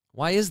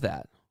 Why is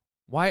that?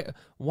 Why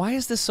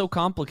is this so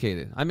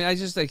complicated? I mean, I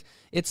just like,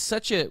 it's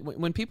such a,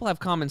 when people have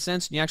common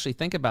sense and you actually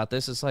think about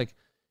this, it's like,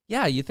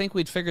 yeah, you think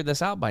we'd figured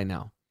this out by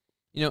now.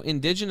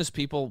 Indigenous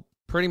people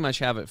pretty much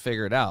have it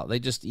figured out. They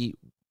just eat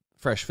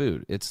fresh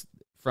food. It's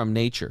from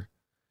nature,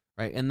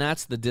 right? And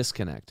that's the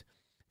disconnect.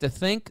 To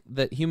think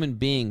that human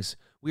beings,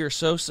 we are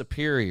so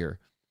superior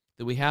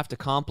that we have to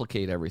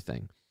complicate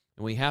everything.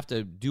 And we have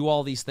to do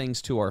all these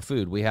things to our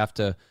food. We have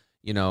to,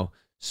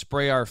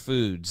 spray our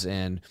foods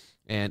and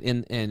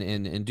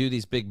do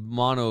these big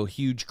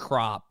huge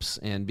crops,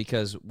 and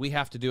because we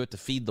have to do it to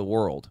feed the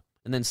world.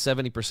 And then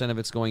 70% of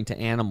it's going to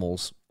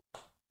animals,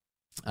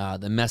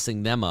 then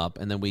messing them up,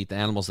 and then we eat the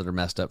animals that are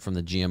messed up from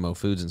the GMO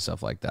foods and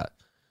stuff like that,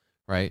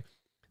 right?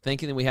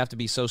 Thinking that we have to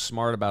be so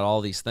smart about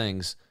all these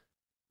things.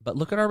 But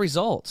look at our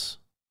results.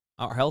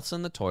 Our health's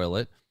in the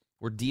toilet.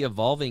 We're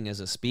de-evolving as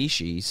a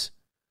species,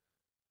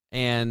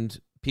 and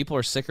people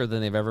are sicker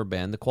than they've ever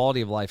been. The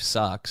quality of life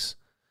sucks.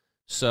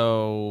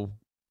 So,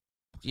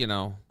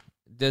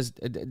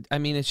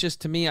 it's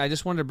just, to me, I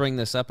just wanted to bring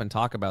this up and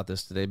talk about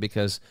this today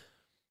because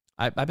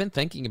I've been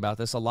thinking about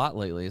this a lot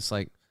lately. It's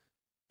like,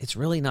 it's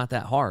really not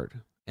that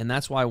hard. And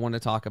that's why I want to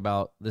talk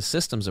about the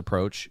systems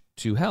approach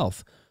to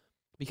health.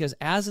 Because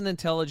as an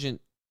intelligent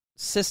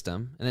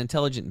system, an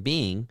intelligent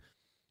being,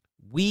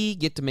 we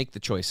get to make the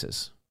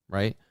choices,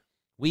 right?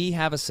 We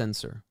have a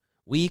sensor.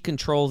 We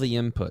control the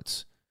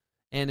inputs.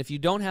 And if you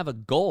don't have a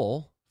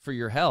goal for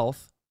your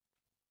health,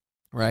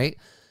 right,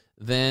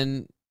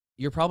 then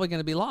you're probably going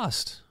to be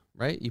lost,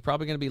 right? You're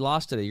probably going to be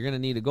lost today. You're going to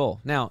need a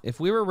goal. Now,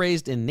 if we were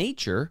raised in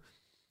nature,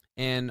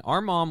 and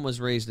our mom was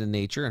raised in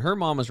nature, and her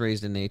mom was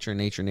raised in nature,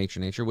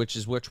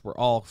 which we're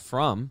all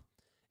from,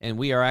 and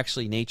we are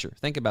actually nature.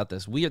 Think about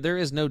this. There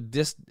is no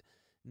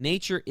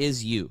nature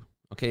is you.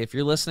 Okay, if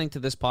you're listening to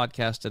this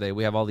podcast today,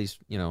 we have all these,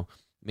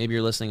 maybe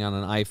you're listening on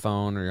an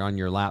iPhone or on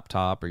your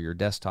laptop or your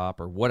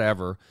desktop or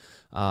whatever,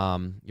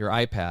 your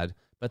iPad.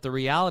 But the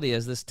reality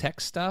is this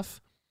tech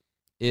stuff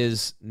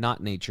is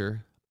not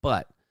nature,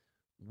 but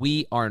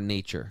we are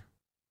nature.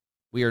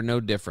 We are no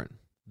different.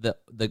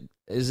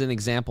 As an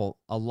example,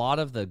 a lot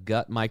of the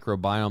gut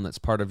microbiome that's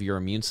part of your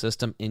immune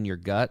system in your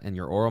gut and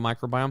your oral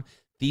microbiome,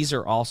 these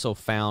are also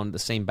found, the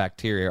same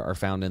bacteria are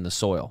found in the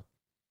soil.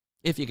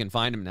 If you can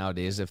find them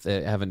nowadays, if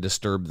they haven't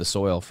disturbed the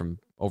soil from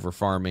over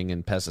farming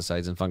and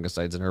pesticides and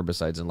fungicides and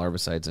herbicides and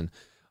larvicides and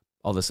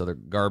all this other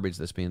garbage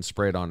that's being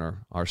sprayed on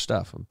our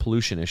stuff, and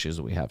pollution issues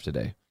that we have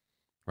today,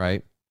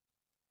 right?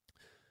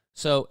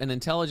 So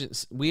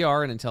we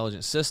are an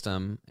intelligent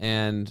system,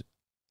 and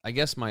I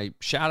guess my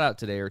shout out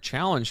today or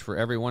challenge for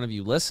every one of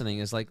you listening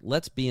is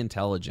let's be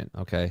intelligent,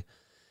 okay?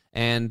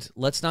 And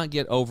let's not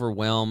get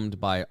overwhelmed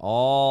by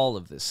all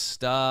of this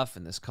stuff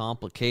and this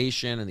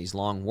complication and these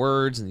long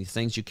words and these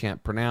things you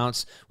can't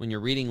pronounce. When you're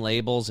reading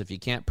labels, if you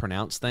can't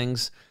pronounce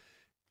things,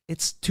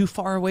 it's too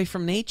far away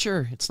from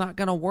nature. It's not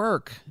going to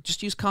work.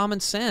 Just use common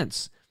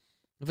sense.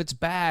 If it's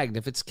bagged,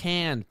 if it's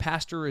canned,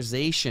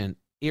 pasteurization,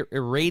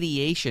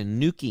 irradiation,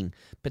 nuking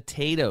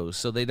potatoes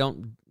so they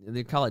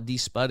call it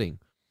despudding.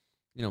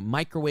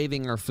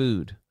 Microwaving our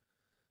food.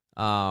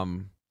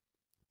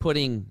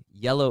 Putting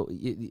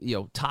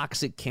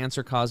toxic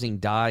cancer-causing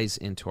dyes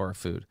into our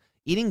food.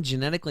 Eating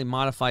genetically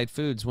modified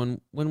foods,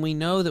 when we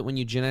know that when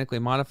you genetically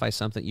modify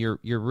something, you're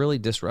really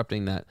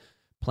disrupting that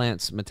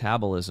plant's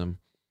metabolism,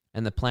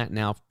 and the plant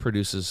now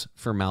produces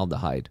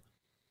formaldehyde.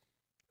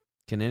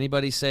 Can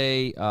anybody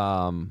say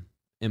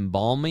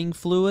embalming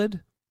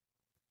fluid?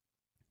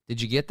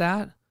 Did you get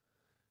that?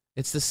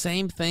 It's the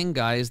same thing,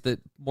 guys,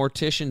 that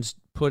morticians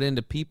put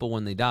into people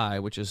when they die,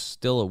 which is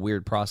still a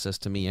weird process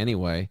to me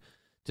anyway,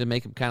 to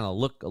make them kind of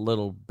look a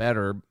little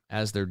better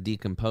as they're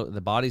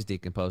the body's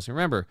decomposing.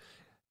 Remember,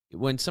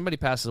 when somebody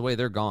passes away,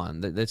 they're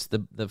gone. That's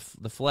the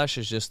flesh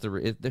is just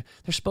they're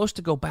supposed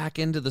to go back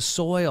into the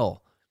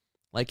soil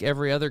like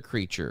every other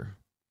creature.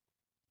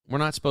 We're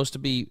not supposed to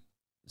be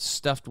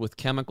stuffed with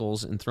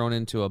chemicals and thrown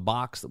into a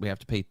box that we have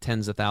to pay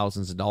tens of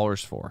thousands of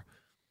dollars for.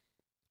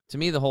 To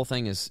me, the whole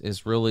thing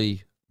is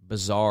really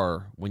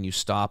bizarre when you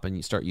stop and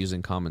you start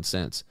using common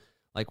sense.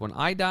 Like when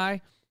I die,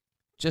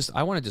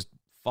 I want to just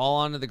fall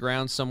onto the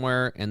ground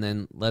somewhere and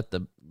then let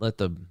the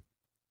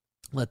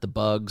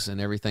bugs and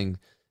everything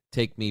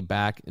take me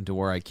back into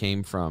where I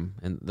came from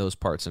and those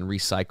parts and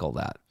recycle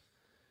that,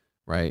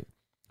 right?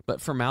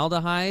 But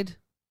formaldehyde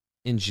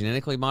in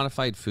genetically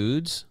modified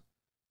foods,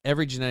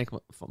 every genetically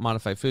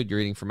modified food you're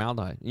eating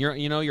formaldehyde.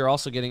 You're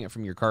also getting it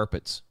from your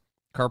carpets.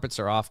 Carpets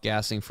are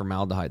off-gassing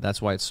formaldehyde.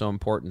 That's why it's so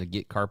important to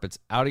get carpets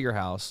out of your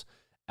house,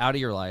 out of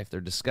your life.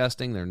 They're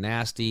disgusting. They're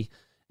nasty.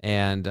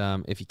 And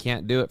if you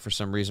can't do it for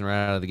some reason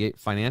right out of the gate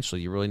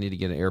financially, you really need to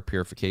get an air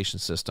purification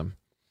system,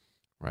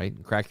 right?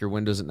 And crack your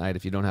windows at night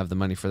if you don't have the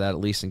money for that, at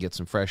least, and get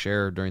some fresh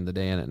air during the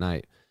day and at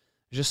night.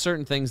 There's just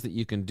certain things that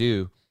you can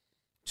do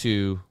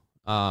to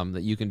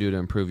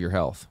improve your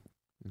health.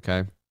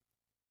 Okay.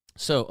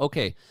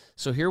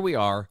 So here we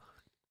are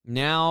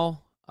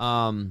now.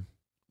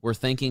 We're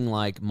thinking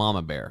like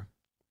Mama Bear,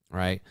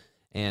 right?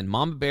 And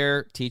Mama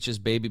Bear teaches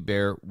Baby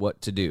Bear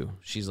what to do.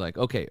 She's like,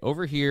 okay,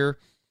 over here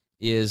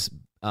is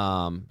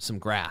some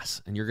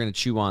grass, and you're going to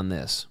chew on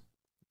this.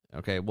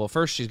 Okay, well,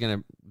 first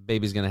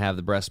baby's going to have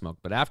the breast milk,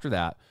 but after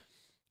that,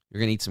 you're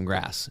going to eat some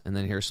grass, and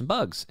then here's some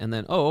bugs. And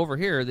then, over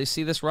here, they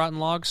see this rotten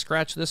log,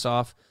 scratch this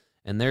off,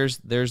 and there's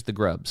the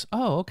grubs.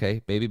 Oh,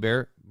 okay, Baby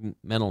Bear,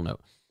 mental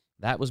note.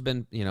 That was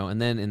and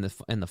then in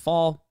the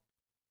fall,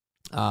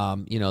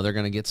 they're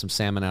going to get some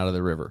salmon out of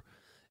the river,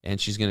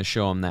 and she's going to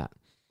show them that.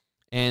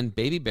 And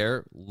Baby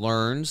Bear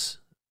learns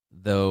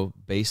the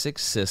basic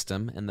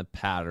system and the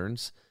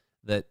patterns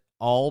that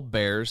all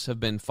bears have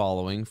been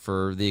following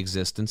for the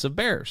existence of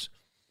bears.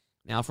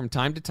 Now, from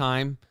time to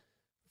time,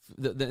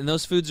 and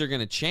those foods are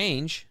going to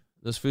change.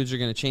 Those foods are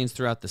going to change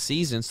throughout the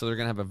season, so they're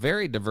going to have a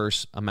very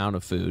diverse amount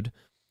of food.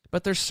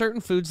 But there's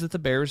certain foods that the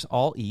bears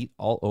all eat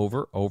all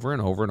over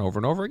and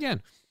over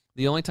again.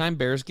 The only time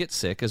bears get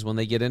sick is when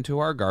they get into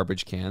our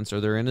garbage cans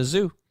or they're in a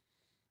zoo.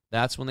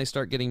 That's when they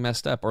start getting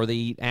messed up, or they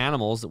eat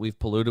animals that we've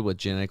polluted with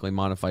genetically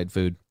modified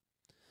food.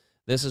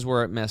 This is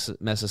where it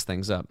messes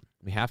things up.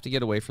 We have to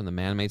get away from the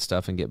man-made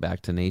stuff and get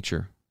back to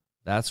nature.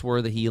 That's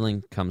where the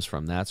healing comes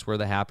from. That's where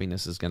the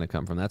happiness is going to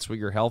come from. That's where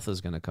your health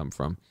is going to come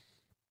from.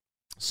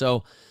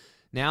 So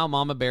now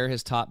Mama Bear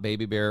has taught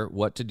Baby Bear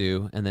what to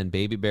do, and then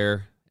Baby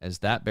Bear, as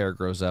that bear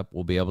grows up,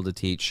 will be able to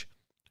teach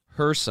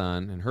her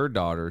son and her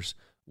daughters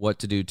what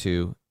to do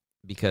too,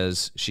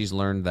 because she's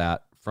learned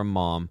that from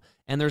Mom.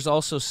 And there's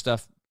also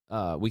stuff,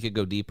 we could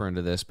go deeper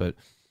into this, but,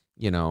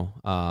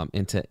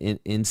 into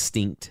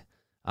instinct,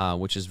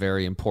 which is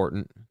very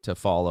important to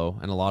follow.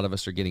 And a lot of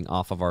us are getting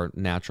off of our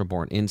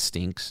natural-born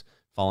instincts,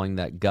 following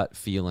that gut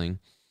feeling.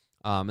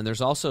 And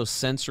there's also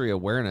sensory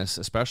awareness,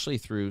 especially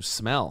through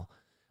smell.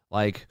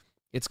 Like,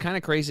 it's kind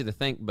of crazy to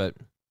think, but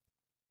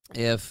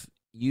if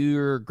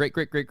your great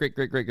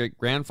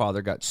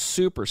grandfather got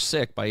super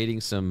sick by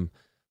eating some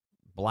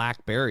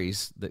black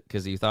berries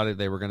because he thought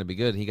they were going to be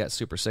good, and he got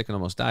super sick and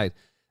almost died.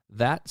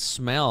 That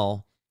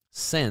smell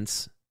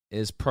sense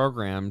is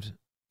programmed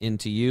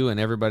into you and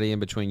everybody in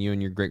between you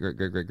and your great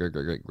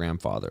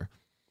grandfather.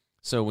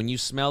 So when you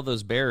smell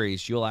those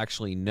berries, you'll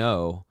actually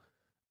know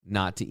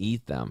not to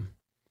eat them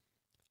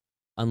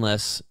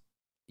unless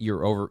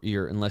your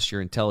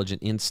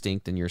intelligent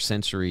instinct and your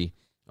sensory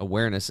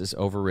awareness is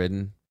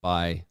overridden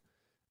by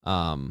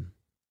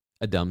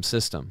a dumb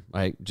system,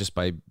 right? Just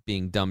by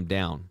being dumbed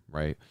down,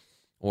 right?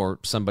 Or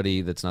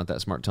somebody that's not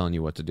that smart telling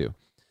you what to do.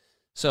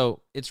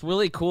 So it's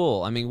really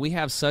cool. I mean, we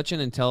have such an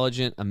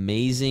intelligent,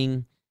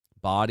 amazing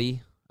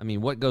body. I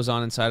mean, what goes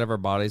on inside of our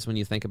bodies when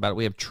you think about it?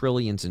 We have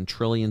trillions and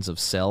trillions of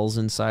cells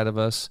inside of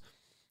us,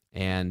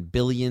 and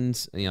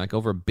billions, like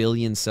over 1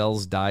 billion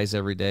cells dies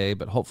every day,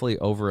 but hopefully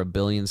over 1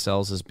 billion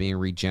cells is being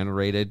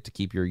regenerated to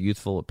keep your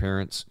youthful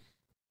appearance.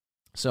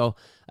 So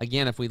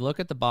again, if we look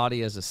at the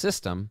body as a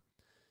system,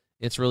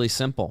 it's really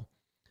simple.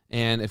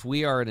 And if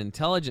we are an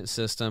intelligent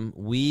system,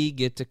 we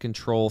get to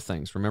control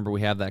things. Remember,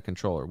 we have that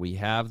controller. We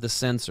have the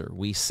sensor.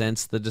 We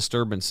sense the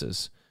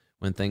disturbances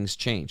when things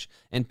change.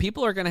 And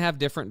people are going to have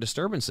different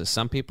disturbances.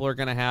 Some people are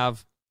going to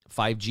have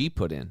 5G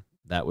put in.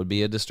 That would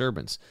be a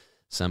disturbance.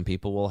 Some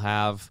people will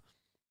have,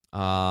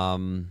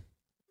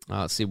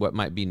 let's see what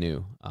might be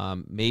new.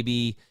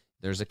 Maybe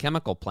there's a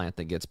chemical plant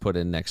that gets put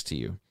in next to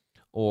you.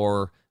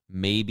 Or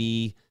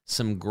maybe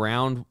some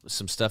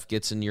stuff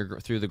gets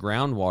through the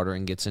groundwater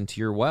and gets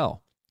into your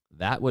well.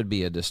 That would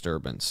be a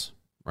disturbance,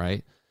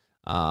 right?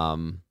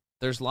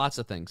 There's lots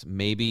of things.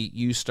 Maybe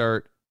you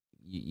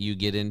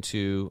get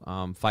into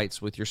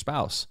fights with your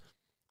spouse.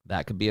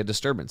 That could be a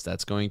disturbance.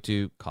 That's going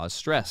to cause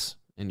stress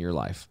in your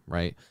life,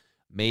 right?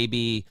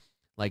 Maybe,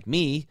 like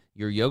me,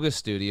 your yoga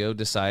studio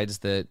decides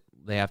that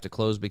they have to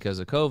close because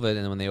of COVID,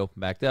 and when they open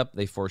back up,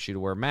 they force you to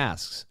wear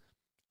masks.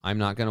 I'm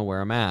not going to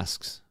wear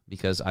masks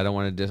because I don't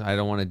want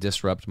to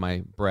disrupt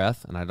my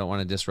breath, and I don't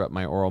want to disrupt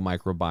my oral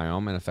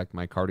microbiome and affect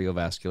my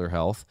cardiovascular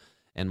health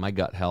and my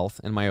gut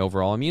health and my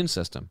overall immune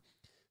system.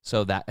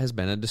 So that has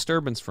been a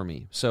disturbance for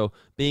me. So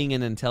being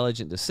an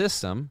intelligent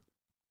system,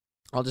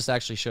 I'll just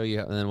actually show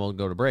you, and then we'll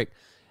go to break.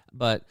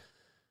 But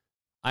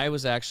I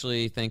was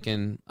actually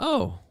thinking,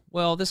 oh,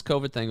 well, this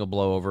COVID thing will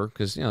blow over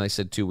because, they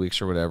said 2 weeks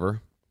or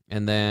whatever.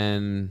 And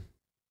then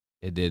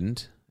it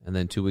didn't. And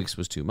then 2 weeks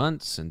was 2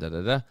 months and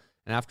da-da-da.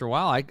 And after a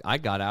while, I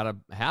got out of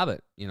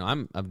habit.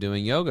 I'm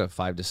doing yoga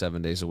 5 to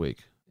 7 days a week.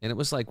 And it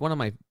was like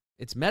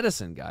it's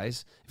medicine,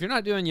 guys. If you're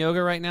not doing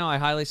yoga right now, I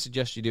highly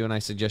suggest you do, and I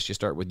suggest you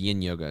start with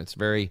yin yoga. It's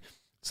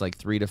like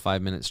 3 to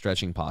 5 minute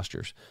stretching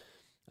postures.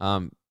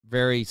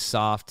 Very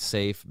soft,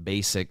 safe,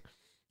 basic.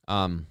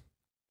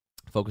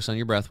 Focus on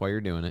your breath while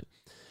you're doing it.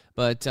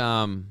 But,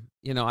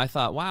 I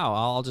thought, wow,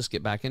 I'll just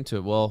get back into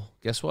it. Well,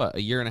 guess what?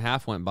 1.5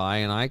 years went by,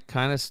 and I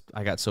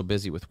got so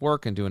busy with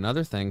work and doing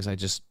other things, I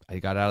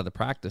got out of the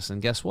practice.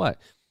 And guess what?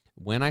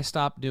 When I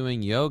stopped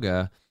doing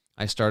yoga,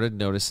 I started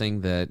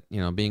noticing that,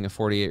 being a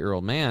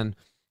 48-year-old man,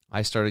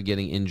 I started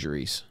getting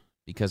injuries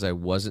because I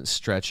wasn't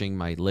stretching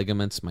my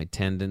ligaments, my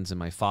tendons, and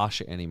my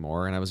fascia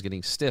anymore, and I was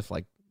getting stiff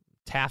like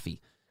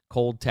taffy,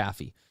 cold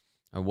taffy.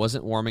 I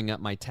wasn't warming up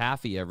my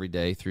taffy every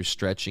day through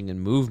stretching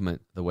and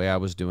movement the way I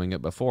was doing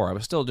it before. I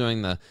was still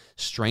doing the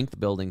strength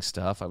building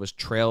stuff. I was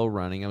trail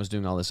running. I was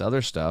doing all this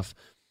other stuff,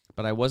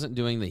 but I wasn't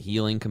doing the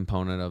healing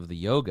component of the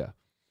yoga.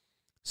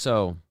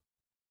 So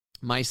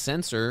my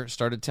sensor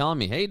started telling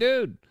me, hey,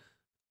 dude,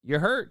 you're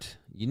hurt.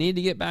 You need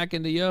to get back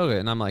into yoga.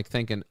 And I'm like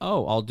thinking,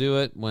 oh, I'll do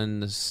it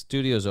when the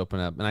studios open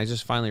up. And I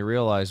just finally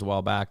realized a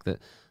while back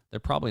that they're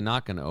probably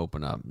not going to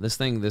open up. This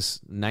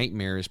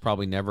nightmare is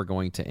probably never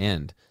going to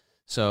end.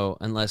 So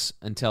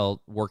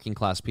until working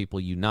class people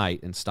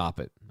unite and stop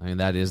it. I mean,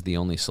 that is the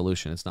only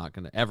solution. It's not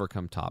going to ever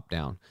come top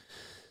down.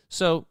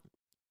 So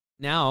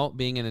now,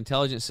 being an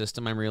intelligent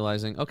system, I'm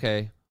realizing,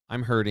 okay,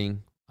 I'm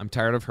hurting. I'm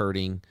tired of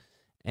hurting.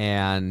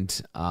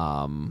 And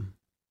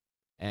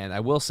I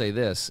will say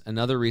this,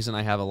 another reason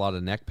I have a lot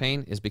of neck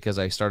pain is because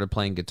I started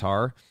playing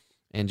guitar,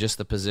 and just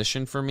the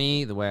position for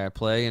me, the way I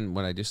play and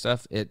when I do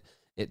stuff, it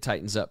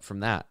tightens up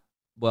from that.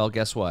 Well,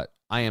 guess what?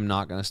 I am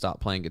not going to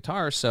stop playing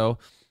guitar, so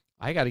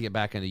I got to get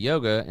back into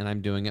yoga, and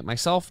I'm doing it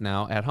myself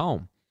now at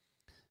home.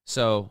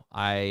 So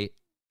I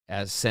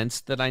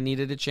sensed that I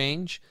needed a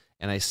change,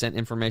 and I sent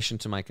information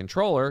to my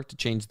controller to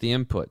change the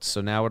inputs. So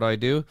now what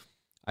do?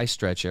 I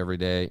stretch every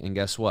day, and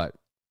guess what?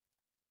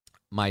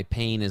 My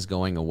pain is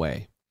going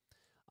away.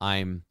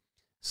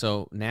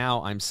 So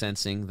now I'm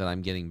sensing that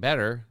I'm getting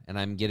better, and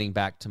I'm getting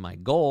back to my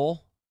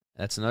goal.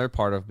 That's another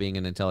part of being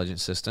an intelligent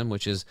system,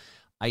 which is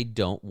I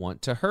don't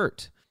want to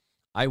hurt.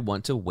 I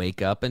want to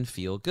wake up and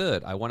feel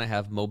good. I want to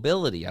have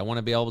mobility. I want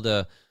to be able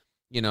to,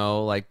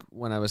 like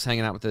when I was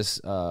hanging out with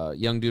this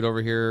young dude over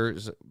here,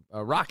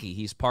 Rocky,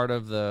 he's part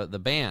of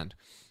the band,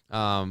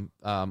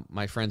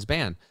 my friend's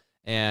band.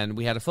 And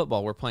we had a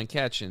football. We're playing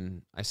catch,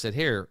 and I said,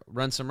 here,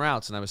 run some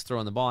routes. And I was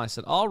throwing the ball. I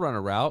said, I'll run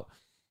a route.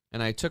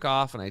 And I took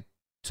off, and I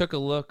took a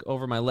look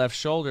over my left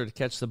shoulder to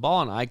catch the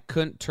ball, and I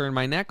couldn't turn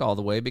my neck all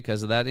the way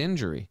because of that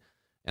injury.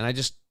 And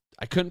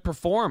I couldn't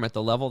perform at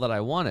the level that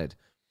I wanted.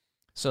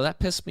 So that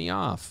pissed me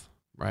off,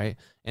 right?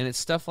 And it's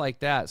stuff like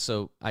that.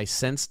 So I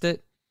sensed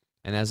it,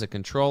 and as a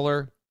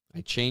controller,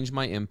 I changed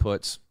my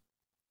inputs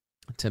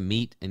to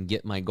meet and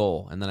get my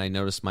goal, and then I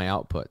noticed my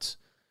outputs,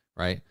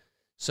 right?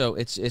 So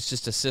it's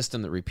just a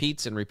system that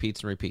repeats and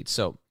repeats and repeats.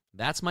 So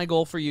that's my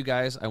goal for you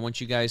guys. I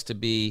want you guys to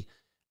be,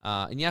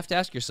 and you have to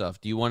ask yourself,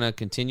 do you want to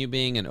continue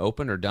being an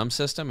open or dumb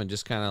system and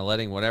just kind of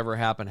letting whatever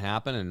happen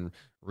and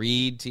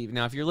read TV?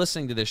 Now, if you're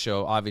listening to this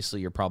show,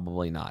 obviously you're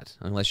probably not,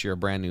 unless you're a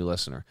brand new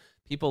listener.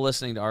 People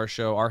listening to our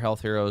show, our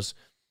Health Heroes,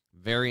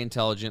 very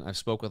intelligent. I've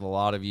spoke with a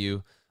lot of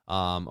you.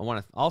 I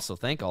want to also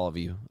thank all of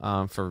you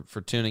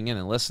for tuning in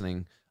and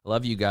listening. I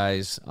love you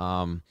guys.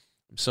 I'm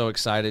so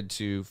excited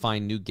to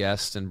find new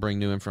guests and bring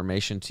new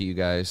information to you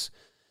guys.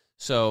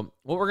 So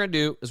what we're going to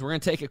do is we're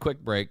going to take a quick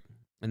break,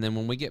 and then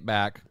when we get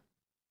back,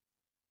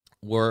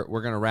 we're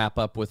going to wrap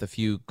up with a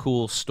few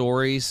cool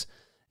stories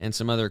and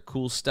some other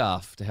cool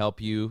stuff to help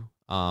you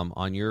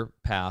on your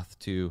path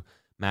to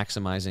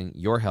maximizing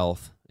your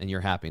health and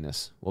your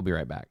happiness. We'll be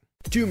right back.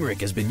 Turmeric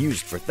has been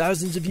used for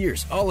thousands of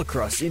years all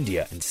across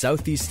India and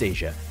Southeast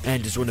Asia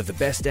and is one of the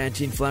best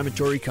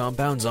anti-inflammatory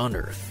compounds on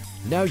Earth.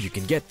 Now you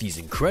can get these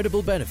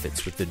incredible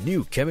benefits with the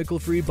new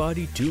chemical-free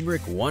body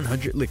Turmeric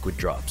 100 liquid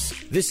drops.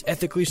 This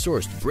ethically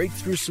sourced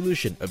breakthrough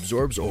solution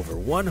absorbs over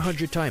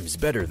 100 times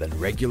better than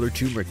regular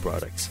turmeric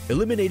products,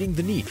 eliminating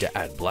the need to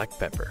add black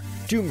pepper.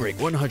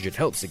 Turmeric 100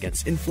 helps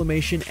against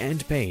inflammation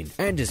and pain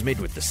and is made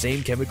with the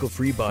same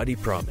chemical-free body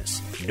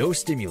promise. No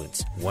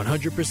stimulants,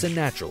 100%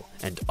 natural,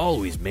 and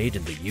always made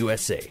in the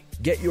USA.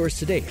 Get yours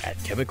today at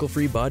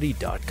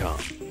chemicalfreebody.com.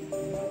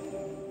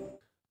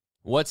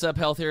 What's up,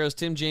 Health Heroes?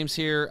 Tim James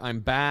here. I'm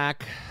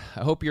back.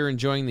 I hope you're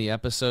enjoying the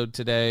episode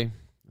today.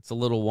 It's a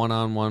little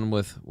one-on-one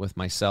with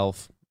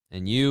myself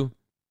and you.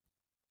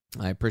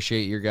 I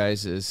appreciate your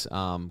guys'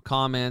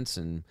 comments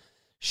and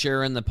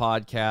sharing the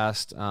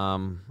podcast.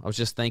 I was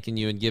just thanking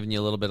you and giving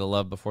you a little bit of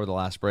love before the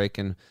last break,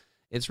 and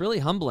it's really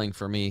humbling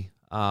for me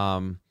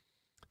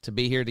to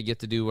be here to get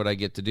to do what I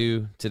get to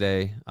do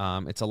today.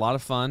 It's a lot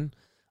of fun.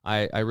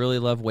 I really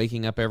love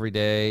waking up every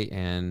day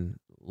and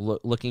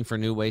looking for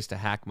new ways to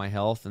hack my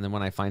health, and then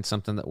when I find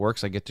something that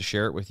works, I get to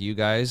share it with you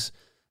guys.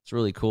 It's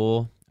really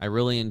cool. I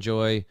really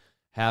enjoy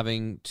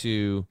having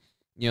to,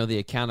 the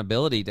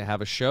accountability to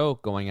have a show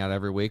going out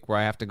every week where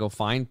I have to go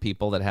find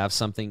people that have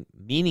something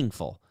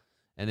meaningful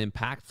and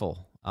impactful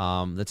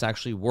that's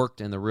actually worked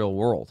in the real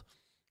world,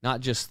 not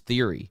just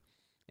theory.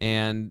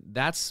 And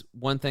that's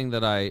one thing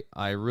that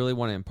I really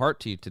want to impart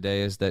to you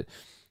today is that,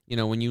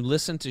 when you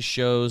listen to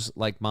shows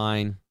like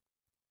mine,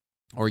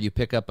 or you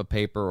pick up a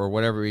paper or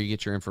whatever you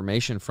get your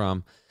information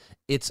from,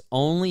 it's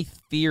only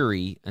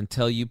theory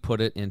until you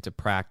put it into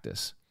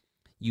practice.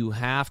 You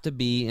have to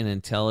be an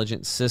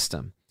intelligent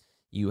system.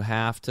 You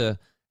have to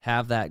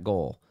have that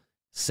goal.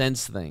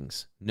 Sense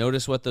things.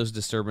 Notice what those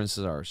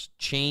disturbances are.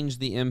 Change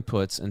the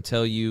inputs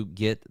until you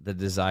get the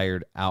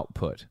desired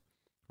output,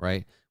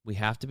 right? We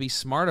have to be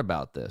smart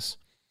about this.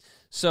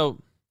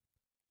 So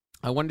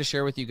I wanted to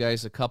share with you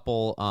guys a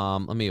couple,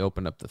 let me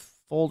open up the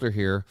folder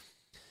here.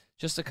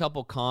 Just a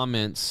couple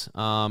comments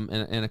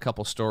and a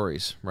couple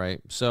stories,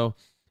 right? So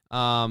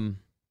the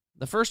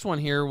first one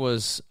here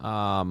was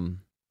I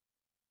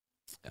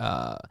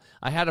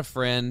had a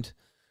friend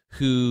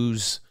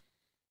whose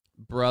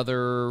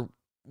brother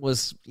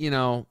was, he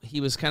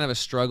was kind of a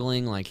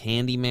struggling like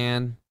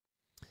handyman,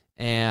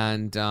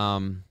 and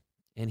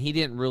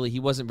he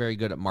wasn't very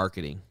good at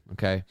marketing,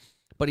 okay?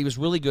 But he was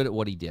really good at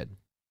what he did.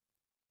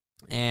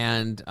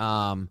 And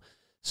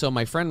so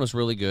my friend was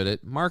really good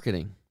at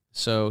marketing.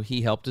 So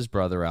he helped his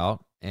brother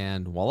out,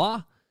 and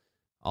voila,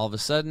 all of a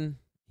sudden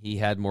he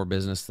had more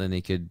business than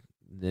he could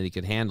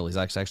handle. He's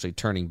actually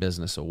turning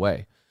business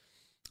away,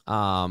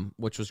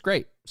 which was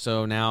great.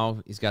 So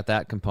now he's got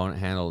that component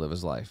handled of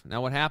his life.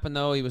 Now what happened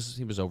though? He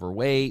was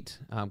overweight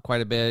quite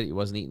a bit. He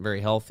wasn't eating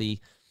very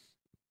healthy,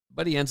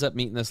 but he ends up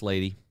meeting this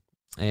lady,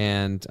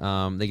 and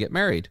they get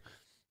married.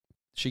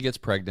 She gets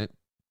pregnant,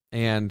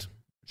 and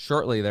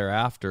shortly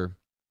thereafter,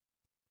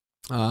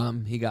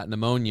 he got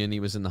pneumonia and he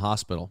was in the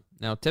hospital.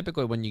 Now,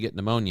 typically when you get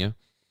pneumonia,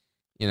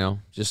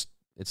 it's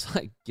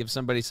like give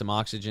somebody some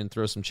oxygen,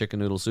 throw some chicken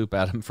noodle soup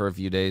at them for a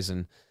few days,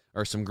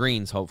 or some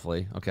greens,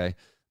 hopefully. Okay,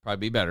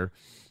 probably be better.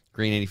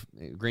 Green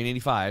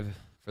 85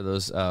 for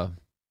those that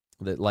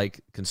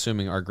like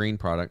consuming our green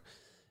product.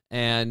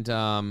 And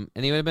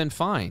he would have been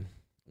fine.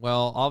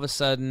 Well, all of a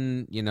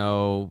sudden,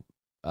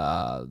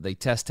 they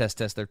test.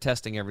 They're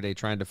testing every day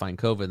trying to find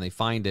COVID, and they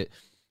find it.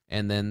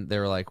 And then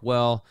they're like,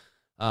 it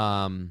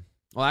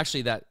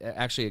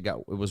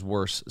was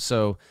worse.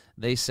 So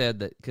they said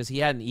that because he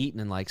hadn't eaten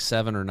in like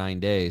 7 or 9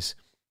 days,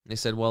 they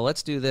said, well,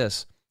 let's do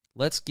this.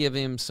 Let's give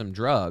him some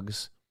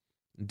drugs,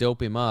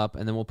 dope him up,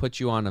 and then we'll put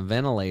you on a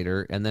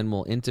ventilator, and then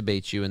we'll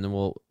intubate you, and then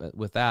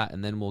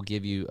we'll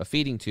give you a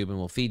feeding tube, and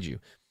we'll feed you.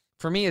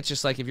 For me, it's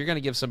just like, if you're going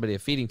to give somebody a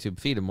feeding tube,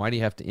 feed them. Why do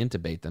you have to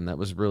intubate them? That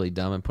was really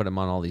dumb, and put them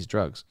on all these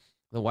drugs.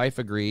 The wife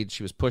agreed.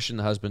 She was pushing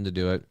the husband to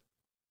do it.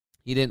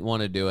 He didn't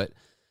want to do it,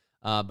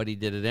 but he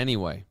did it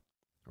anyway,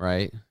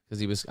 right? Because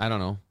he was, I don't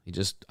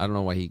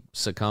know why he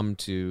succumbed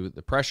to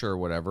the pressure or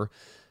whatever.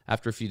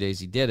 After a few days,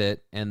 he did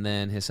it, and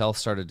then his health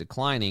started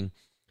declining.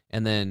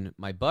 And then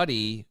my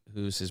buddy,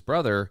 who's his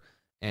brother,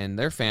 and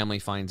their family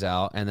finds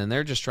out, and then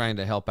they're just trying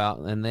to help out,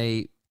 and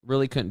they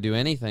really couldn't do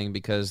anything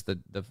because the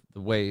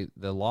way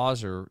the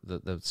laws are,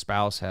 the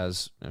spouse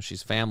has,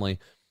 she's family,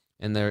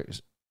 and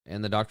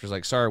the doctor's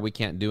like, sorry, we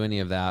can't do any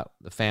of that.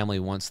 The family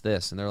wants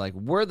this. And they're like,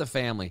 we're the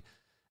family.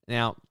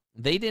 Now,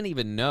 they didn't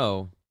even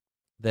know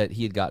that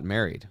he had gotten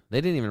married. They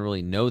didn't even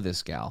really know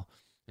this gal.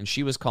 And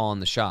she was calling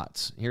the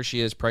shots. Here she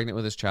is, pregnant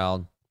with his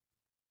child,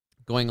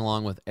 going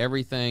along with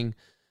everything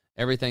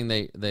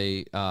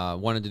they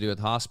wanted to do at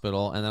the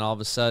hospital. And then all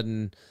of a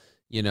sudden,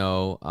 he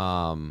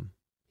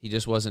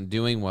just wasn't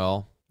doing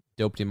well,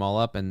 doped him all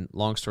up. And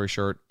long story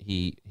short,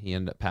 he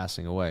ended up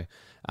passing away.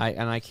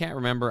 I can't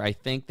remember. I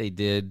think they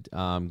did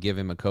give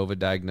him a COVID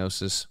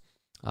diagnosis.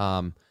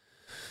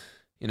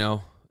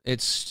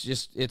 It's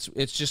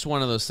just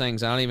one of those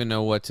things. I don't even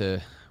know what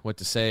to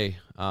say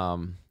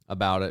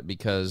about it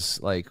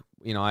because,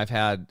 I've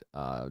had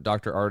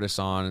Dr. Artis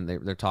on, and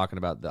they're talking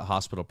about the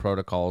hospital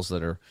protocols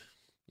that are,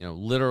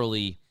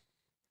 literally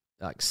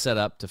like set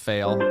up to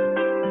fail. Hold on.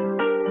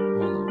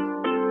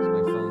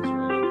 My phone's ringing.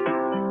 I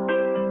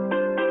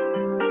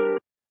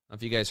don't know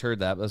if you guys heard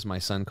that. That was my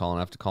son calling.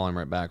 I have to call him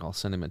right back. I'll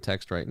send him a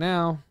text right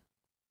now.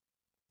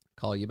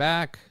 Call you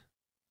back.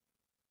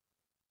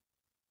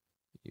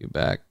 You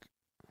back.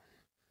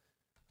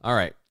 All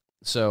right.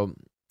 So,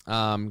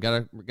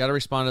 gotta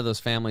respond to those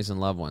families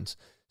and loved ones.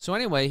 So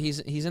anyway, he's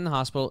in the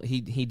hospital.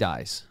 He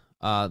dies.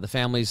 The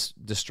family's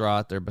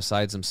distraught. They're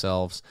besides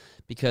themselves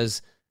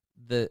because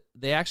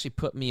they actually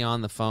put me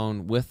on the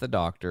phone with the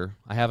doctor.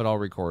 I have it all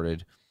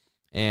recorded,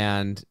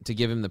 and to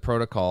give him the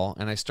protocol.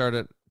 And I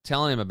started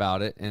telling him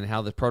about it and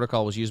how the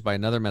protocol was used by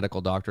another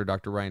medical doctor,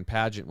 Dr. Ryan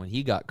Paget, when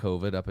he got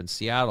COVID up in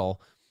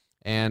Seattle.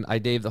 And I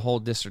gave the whole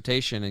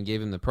dissertation and gave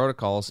him the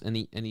protocols, and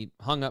he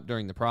hung up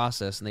during the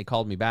process, and they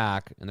called me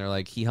back, and they're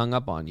like, he hung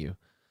up on you.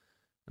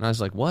 And I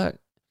was like, what?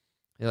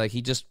 They're like,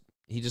 he just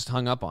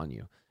hung up on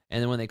you.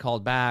 And then when they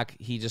called back,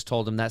 he just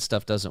told them that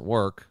stuff doesn't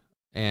work,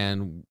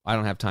 and I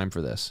don't have time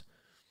for this.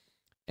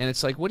 And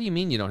it's like, what do you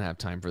mean you don't have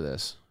time for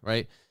this,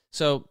 right?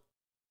 So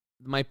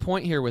my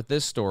point here with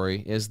this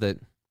story is that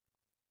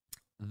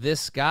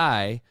this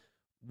guy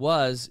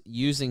was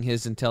using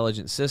his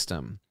intelligent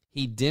system.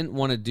 He didn't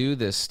want to do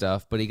this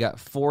stuff, but he got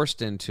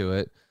forced into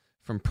it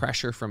from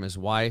pressure from his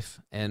wife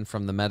and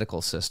from the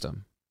medical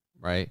system,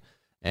 right?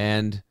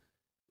 And,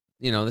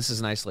 this is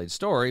an isolated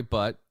story,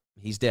 but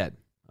he's dead.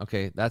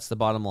 Okay, that's the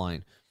bottom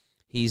line.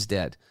 He's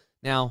dead.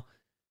 Now,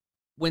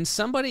 when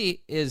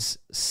somebody is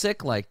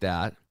sick like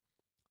that,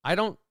 I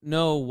don't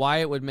know why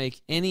it would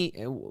make any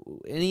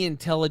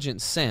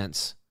intelligent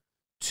sense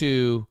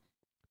to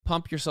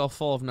pump yourself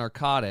full of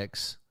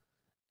narcotics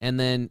and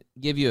then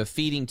give you a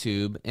feeding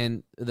tube,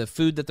 and the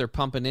food that they're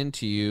pumping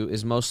into you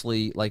is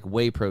mostly like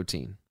whey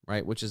protein,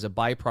 right? Which is a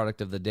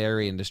byproduct of the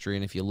dairy industry.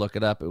 And if you look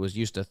it up,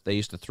 they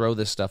used to throw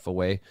this stuff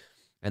away,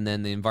 and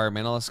then the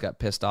environmentalists got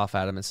pissed off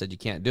at them and said you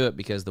can't do it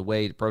because the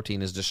whey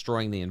protein is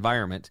destroying the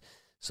environment.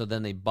 So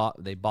then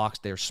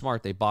they're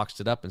smart. They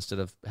boxed it up instead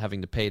of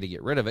having to pay to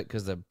get rid of it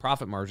because the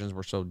profit margins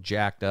were so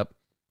jacked up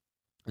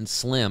and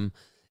slim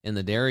in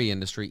the dairy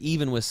industry,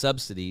 even with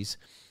subsidies,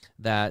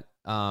 that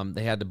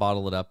they had to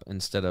bottle it up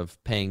instead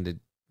of paying to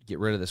get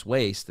rid of this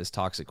waste, this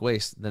toxic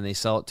waste. Then they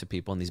sell it to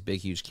people in these big,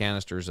 huge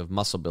canisters of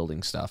muscle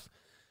building stuff,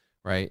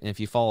 right? And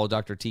if you follow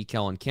Dr. T.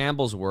 Kellen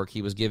Campbell's work,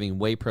 he was giving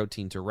whey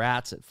protein to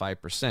rats at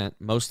 5%,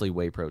 mostly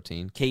whey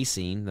protein,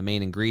 casein, the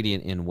main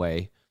ingredient in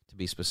whey, to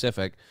be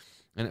specific.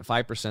 And at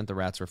 5%, the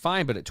rats were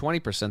fine, but at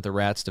 20%, the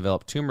rats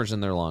developed tumors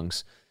in their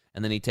lungs.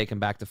 And then he'd take them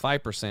back to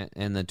 5%,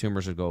 and the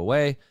tumors would go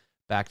away.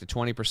 Back to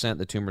 20%,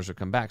 the tumors would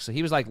come back. So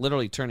he was like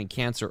literally turning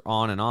cancer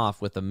on and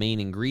off with the main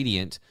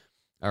ingredient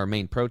or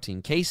main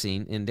protein,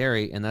 casein, in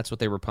dairy, and that's what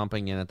they were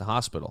pumping in at the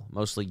hospital,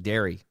 mostly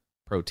dairy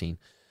protein.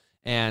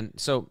 And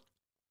so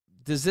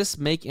does this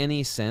make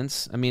any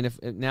sense? I mean,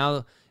 if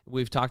now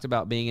we've talked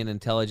about being an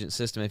intelligent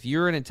system. If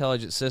you're an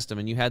intelligent system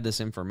and you had this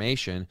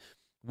information,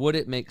 would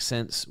it make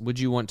sense? Would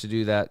you want to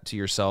do that to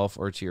yourself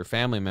or to your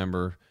family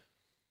member?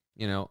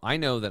 I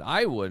know that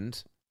I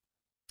wouldn't.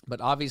 But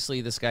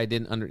obviously, this guy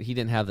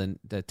didn't have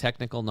the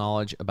technical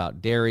knowledge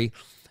about dairy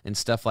and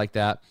stuff like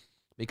that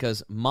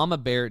because Mama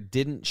Bear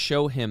didn't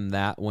show him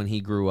that when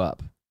he grew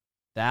up.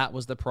 That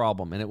was the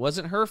problem. And it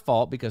wasn't her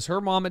fault because her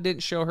mama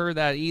didn't show her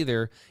that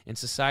either. And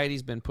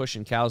society's been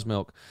pushing cow's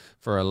milk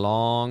for a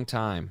long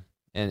time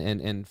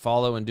and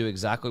follow and do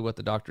exactly what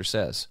the doctor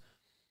says.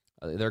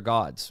 They're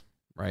gods,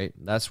 right?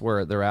 That's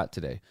where they're at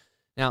today.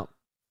 Now,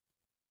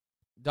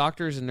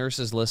 doctors and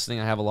nurses listening,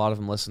 I have a lot of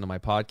them listen to my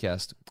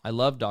podcast. I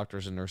love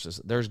doctors and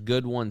nurses. There's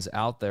good ones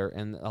out there,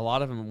 and a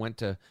lot of them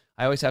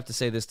I always have to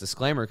say this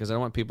disclaimer because I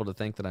don't want people to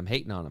think that I'm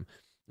hating on them.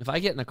 If I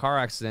get in a car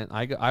accident,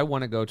 I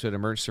want to go to an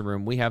emergency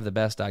room. We have the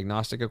best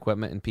diagnostic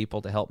equipment and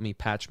people to help me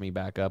patch me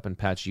back up and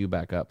patch you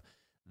back up.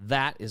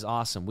 That is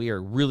awesome. We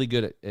are really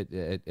good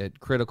at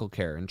critical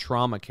care and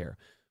trauma care.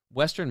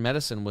 Western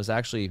medicine was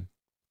actually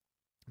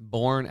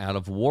born out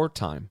of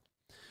wartime,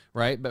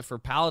 right? But for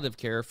palliative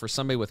care, for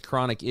somebody with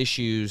chronic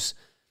issues,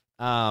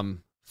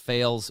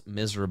 fails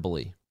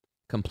miserably,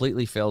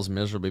 completely fails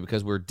miserably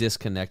because we're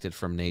disconnected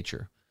from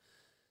nature.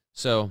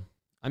 So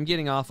I'm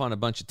getting off on a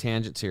bunch of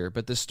tangents here,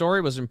 but the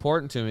story was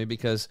important to me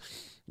because,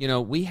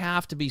 we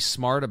have to be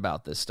smart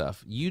about this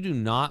stuff. You do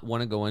not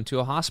want to go into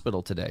a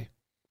hospital today.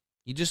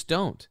 You just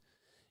don't.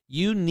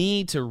 You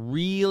need to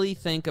really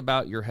think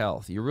about your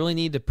health. You really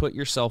need to put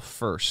yourself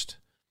first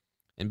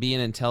and be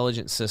an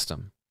intelligent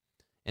system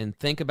and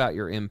think about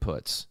your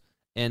inputs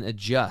and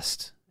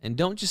adjust. And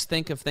don't just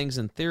think of things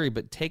in theory,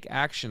 but take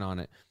action on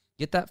it.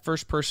 Get that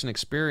first-person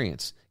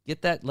experience.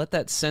 Let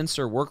that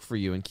sensor work for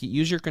you and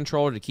use your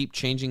controller to keep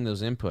changing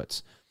those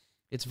inputs.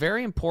 It's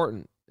very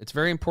important. It's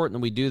very important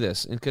that we do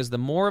this, and because the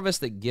more of us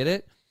that get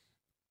it,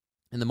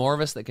 and the more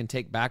of us that can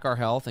take back our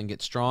health and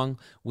get strong,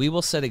 we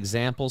will set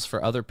examples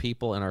for other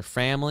people in our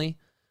family,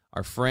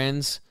 our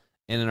friends,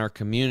 and in our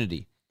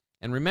community.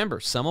 And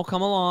remember, some will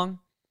come along,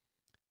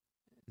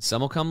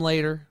 some will come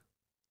later,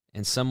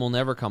 and some will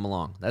never come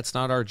along. That's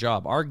not our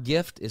job. Our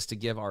gift is to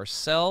give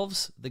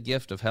ourselves the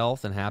gift of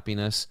health and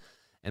happiness,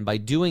 and by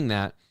doing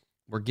that,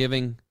 we're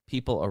giving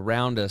people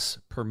around us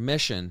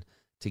permission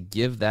to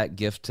give that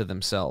gift to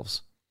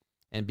themselves.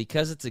 And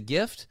because it's a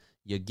gift,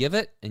 you give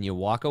it and you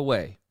walk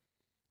away.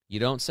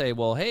 You don't say,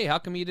 well, hey, how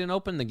come you didn't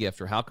open the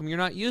gift? Or how come you're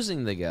not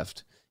using the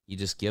gift? You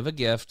just give a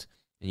gift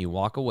and you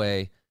walk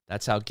away.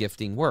 That's how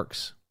gifting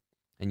works.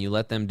 And you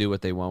let them do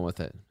what they want with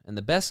it. And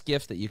the best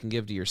gift that you can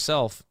give to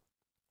yourself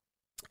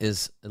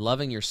is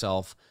loving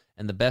yourself.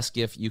 And the best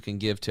gift you can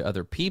give to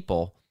other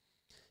people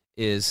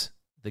is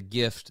the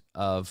gift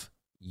of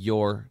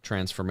your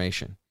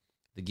transformation,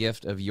 the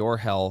gift of your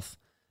health,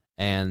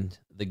 and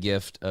the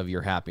gift of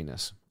your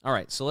happiness. All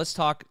right, so let's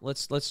talk.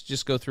 Let's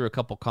just go through a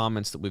couple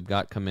comments that we've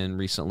got come in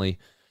recently.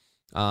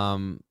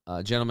 A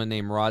gentleman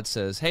named Rod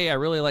says, "Hey, I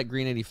really like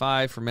Green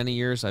 85. For many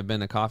years, I've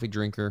been a coffee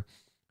drinker,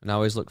 and I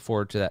always look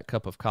forward to that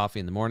cup of coffee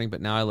in the morning.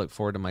 But now I look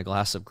forward to my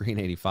glass of Green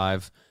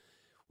 85.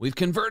 We've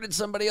converted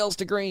somebody else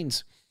to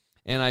greens,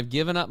 and I've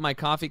given up my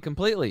coffee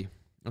completely.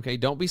 Okay,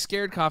 don't be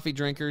scared, coffee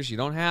drinkers. You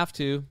don't have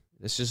to.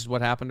 This is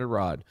what happened to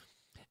Rod.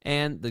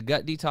 And the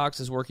gut detox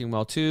is working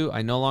well too.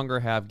 I no longer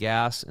have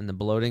gas and the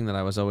bloating that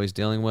I was always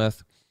dealing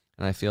with,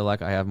 and I feel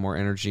like I have more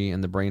energy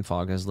and the brain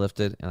fog has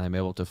lifted and I'm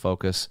able to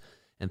focus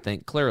and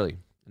think clearly.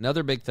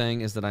 Another big thing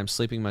is that I'm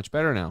sleeping much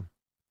better now.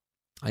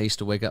 I used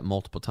to wake up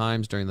multiple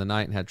times during the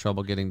night and had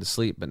trouble getting to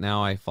sleep, but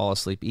now I fall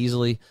asleep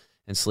easily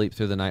and sleep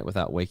through the night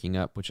without waking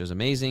up, which is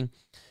amazing.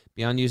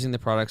 Beyond using the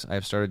products, I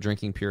have started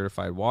drinking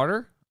purified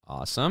water.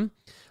 Awesome.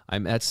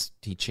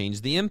 He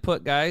changed the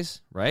input,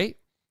 guys, right?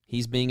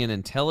 He's being an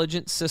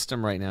intelligent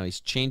system right now. He's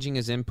changing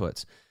his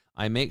inputs.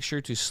 I make sure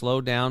to slow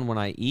down when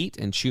I eat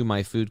and chew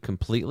my food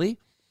completely.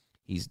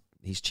 He's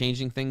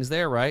changing things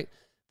there, right?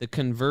 The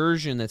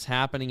conversion that's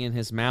happening in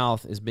his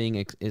mouth is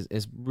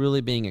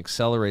really being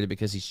accelerated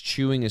because he's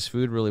chewing his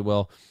food really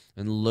well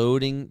and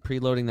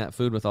preloading that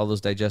food with all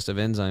those digestive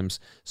enzymes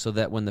so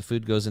that when the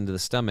food goes into the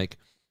stomach,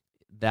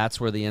 that's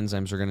where the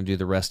enzymes are going to do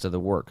the rest of the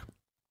work.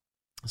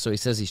 So he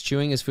says he's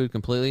chewing his food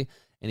completely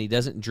and he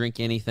doesn't drink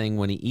anything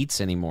when he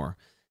eats anymore.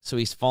 So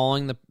he's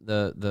following the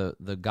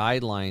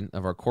guideline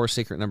of our core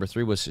secret number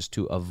 3, was just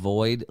to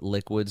avoid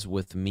liquids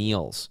with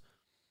meals.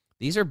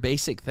 These are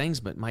basic things,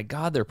 but my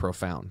God, they're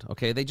profound,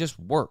 okay? They just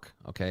work,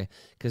 okay?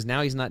 Because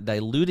now he's not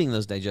diluting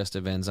those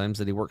digestive enzymes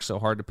that he worked so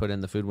hard to put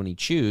in the food when he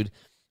chewed,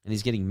 and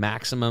he's getting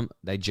maximum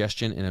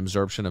digestion and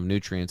absorption of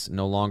nutrients,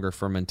 no longer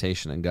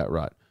fermentation and gut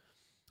rot.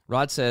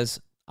 Rod says,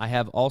 I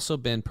have also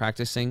been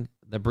practicing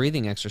the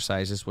breathing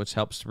exercises, which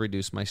helps to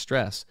reduce my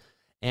stress.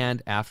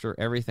 And after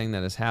everything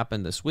that has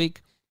happened this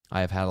week, I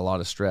have had a lot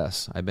of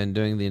stress. I've been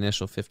doing the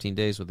initial 15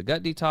 days with the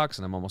gut detox,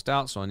 and I'm almost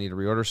out, so I need to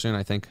reorder soon.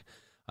 I think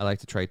I like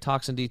to try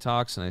toxin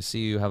detox, and I see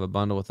you have a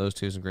bundle with those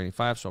twos and Green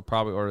 5, so I'll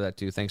probably order that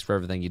too. Thanks for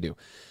everything you do.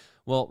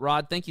 Well,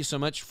 Rod, thank you so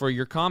much for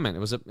your comment. It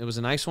was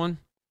a nice one.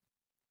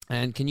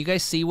 And can you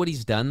guys see what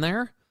he's done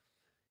there?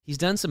 He's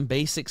done some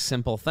basic,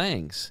 simple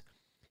things.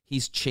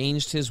 He's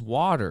changed his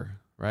water,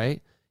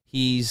 right?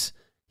 He's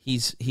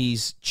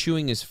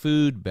chewing his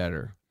food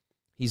better.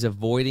 He's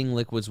avoiding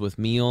liquids with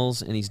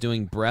meals, and he's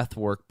doing breath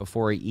work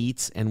before he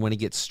eats and when he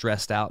gets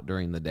stressed out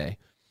during the day.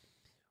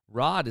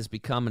 Rod has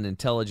become an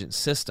intelligent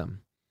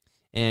system,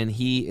 and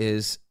he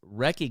is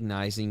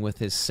recognizing with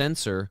his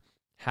sensor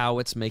how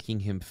it's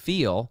making him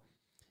feel,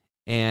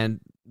 and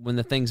when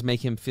the things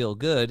make him feel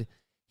good,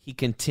 he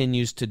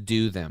continues to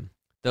do them.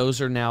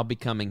 Those are now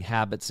becoming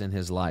habits in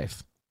his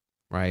life,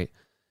 right?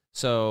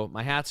 So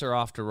my hats are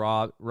off to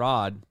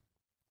Rod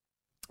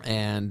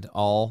and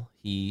all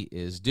he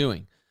is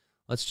doing.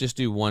 Let's just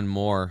do one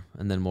more,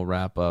 and then we'll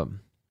wrap up.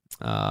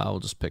 We'll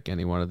just pick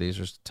any one of these.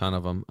 There's a ton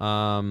of them.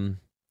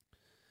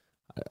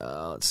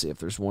 Let's see if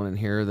there's one in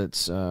here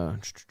that's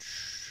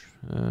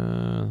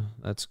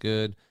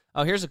good.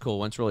 Oh, here's a cool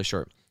one. It's really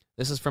short.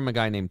 This is from a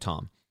guy named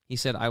Tom. He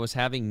said, I was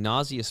having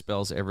nausea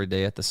spells every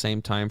day at the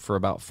same time for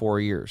about 4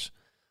 years.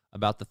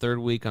 About the third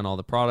week on all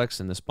the products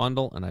in this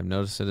bundle, and I've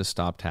noticed it has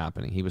stopped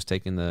happening. He was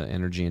taking the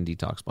Energy and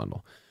Detox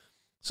bundle.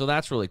 So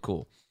that's really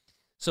cool.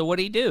 So what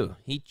did he do?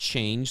 He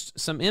changed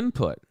some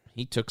input.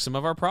 He took some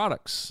of our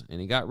products, and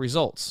he got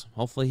results.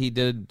 Hopefully he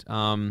did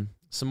some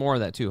more of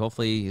that too.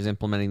 Hopefully he's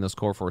implementing those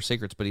core 4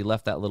 secrets, but he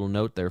left that little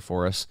note there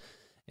for us,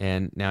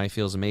 and now he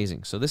feels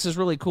amazing. So this is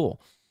really cool.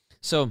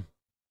 So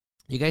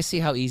you guys see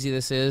how easy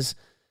this is?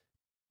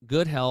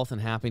 Good health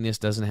and happiness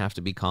doesn't have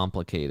to be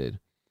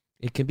complicated.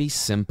 It can be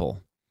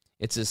simple.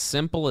 It's as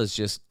simple as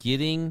just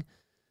getting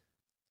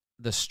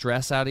the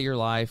stress out of your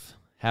life,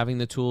 having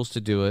the tools to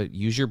do it.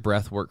 Use your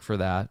breath work for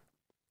that.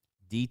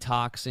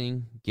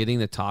 Detoxing, getting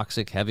the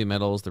toxic heavy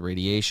metals, the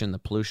radiation, the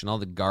pollution, all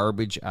the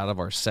garbage out of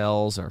our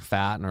cells, our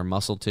fat, and our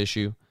muscle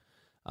tissue.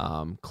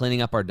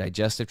 Cleaning up our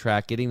digestive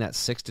tract, getting that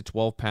 6 to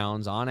 12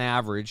 pounds on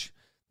average,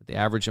 the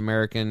average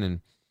American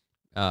and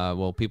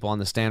people on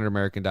the standard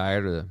American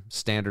diet or the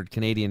standard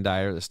Canadian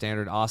diet or the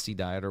standard Aussie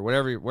diet or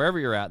wherever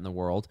you're at in the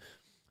world,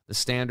 the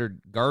standard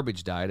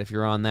garbage diet, if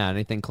you're on that,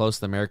 anything close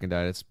to the American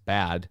diet, it's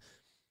bad.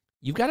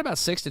 You've got about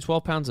 6 to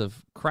 12 pounds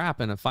of crap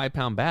in a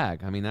 5-pound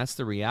bag. I mean, that's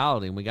the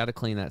reality, and we got to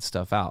clean that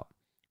stuff out,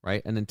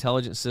 right? An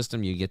intelligent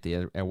system, you get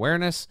the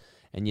awareness,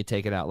 and you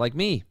take it out. Like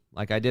me,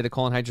 like I did a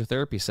colon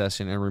hydrotherapy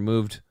session and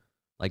removed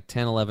like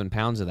 10, 11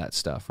 pounds of that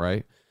stuff,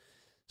 right?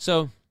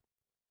 So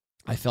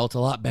I felt a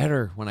lot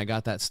better when I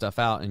got that stuff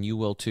out, and you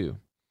will too,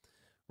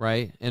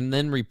 right? And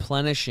then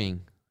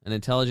replenishing. An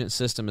intelligent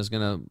system is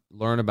going to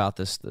learn about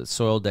the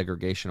soil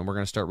degradation, and we're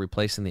going to start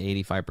replacing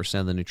the 85%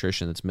 of the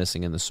nutrition that's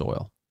missing in the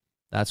soil.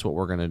 That's what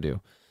we're going to do.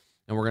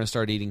 And we're going to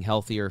start eating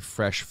healthier,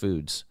 fresh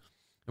foods.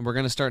 And we're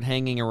going to start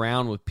hanging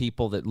around with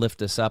people that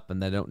lift us up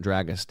and that don't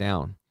drag us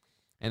down.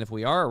 And if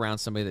we are around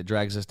somebody that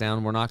drags us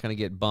down, we're not going to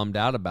get bummed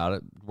out about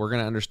it. We're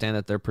going to understand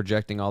that they're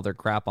projecting all their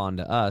crap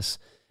onto us,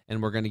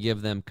 and we're going to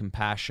give them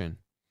compassion.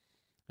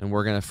 And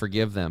we're going to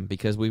forgive them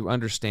because we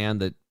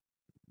understand that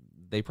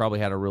they probably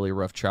had a really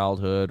rough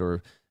childhood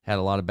or had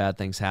a lot of bad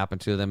things happen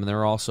to them, and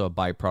they're also a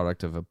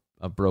byproduct of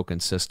a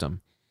broken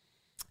system.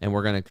 And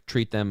we're going to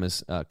treat them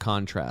as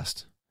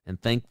contrast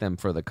and thank them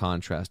for the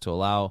contrast to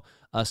allow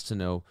us to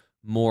know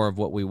more of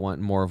what we want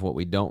and more of what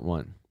we don't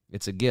want.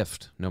 It's a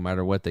gift no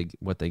matter what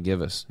they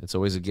give us. It's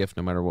always a gift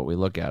no matter what we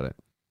look at it.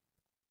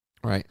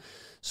 All right?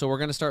 So we're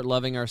going to start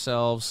loving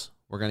ourselves.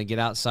 We're going to get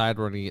outside.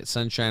 We're going to get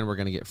sunshine. We're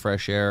going to get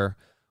fresh air.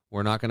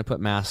 We're not going to put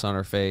masks on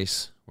our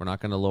face. We're not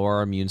going to lower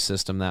our immune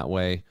system that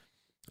way.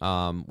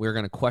 We're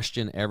going to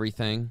question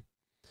everything.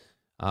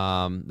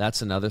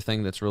 That's another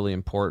thing that's really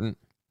important.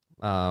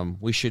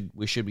 We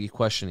should be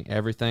questioning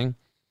everything.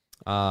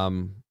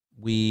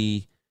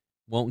 We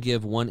won't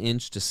give 1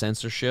 inch to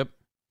censorship,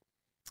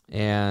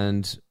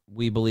 and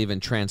we believe in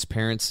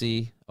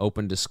transparency,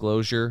 open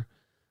disclosure,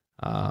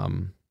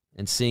 and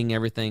seeing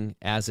everything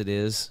as it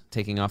is,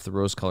 taking off the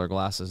rose-colored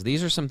glasses.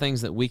 These are some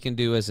things that we can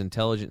do as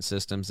intelligent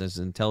systems, as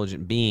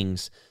intelligent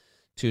beings,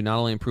 to not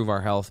only improve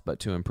our health, but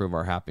to improve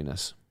our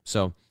happiness.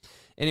 So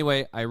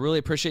anyway, I really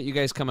appreciate you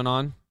guys coming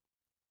on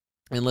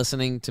and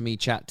listening to me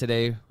chat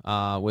today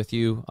with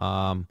you.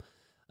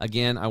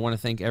 Again, I want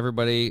to thank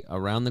everybody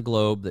around the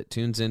globe that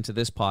tunes into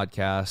this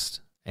podcast,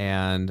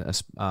 and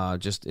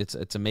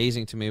it's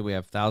amazing to me. We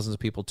have thousands of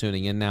people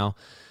tuning in now.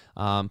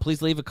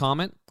 Please leave a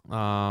comment.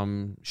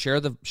 Share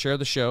the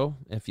show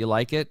if you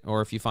like it,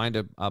 or if you find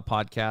a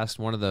podcast,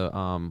 one of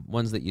the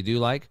ones that you do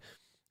like.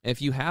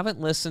 If you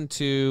haven't listened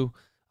to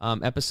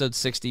episode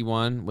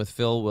 61 with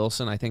Phil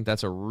Wilson, I think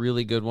that's a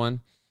really good one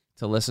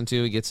to listen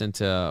to. He gets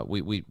into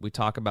we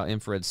talk about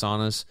infrared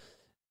saunas.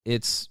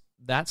 It's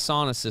that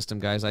sauna system,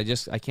 guys.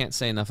 I can't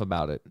say enough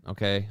about it.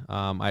 Okay,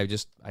 I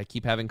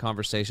keep having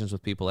conversations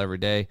with people every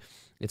day.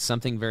 It's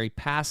something very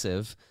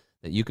passive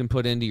that you can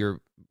put into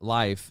your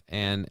life,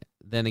 and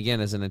then again,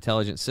 as an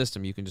intelligent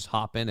system, you can just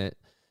hop in it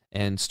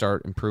and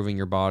start improving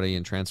your body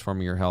and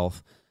transforming your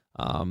health.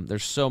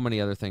 There's so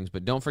many other things,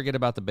 but don't forget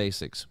about the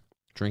basics.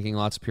 Drinking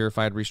lots of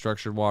purified,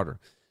 restructured water.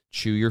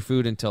 Chew your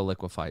food until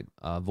liquefied.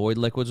 Avoid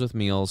liquids with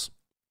meals,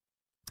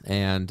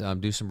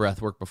 and do some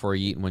breath work before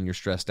you eat and when you're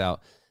stressed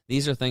out.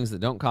 These are things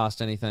that don't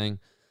cost anything,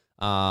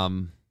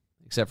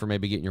 except for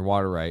maybe getting your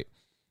water right,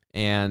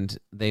 and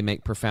they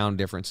make profound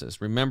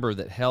differences. Remember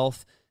that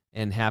health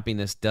and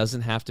happiness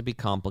doesn't have to be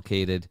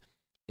complicated.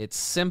 It's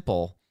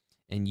simple,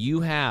 and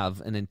you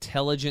have an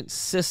intelligent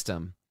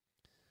system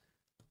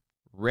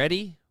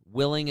ready,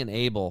 willing, and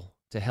able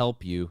to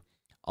help you.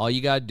 All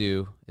you got to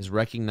do is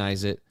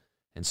recognize it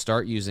and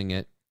start using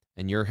it,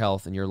 and your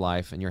health and your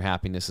life and your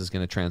happiness is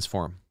going to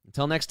transform.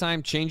 Until next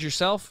time, change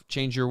yourself,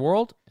 change your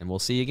world, and we'll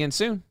see you again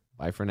soon.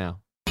 Bye for now.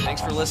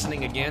 Thanks for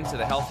listening again to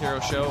the Health Hero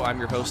Show. I'm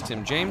your host,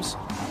 Tim James.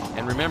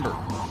 And remember,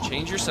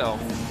 change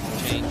yourself,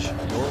 change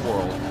your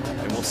world,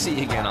 and we'll see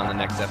you again on the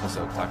next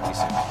episode. Talk to you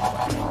soon.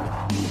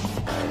 Bye-bye.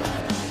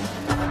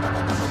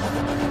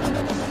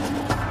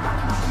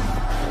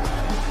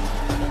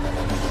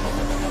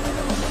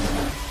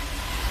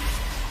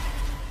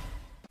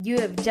 You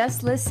have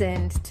just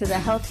listened to the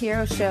Health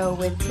Hero Show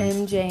with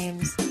Tim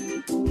James.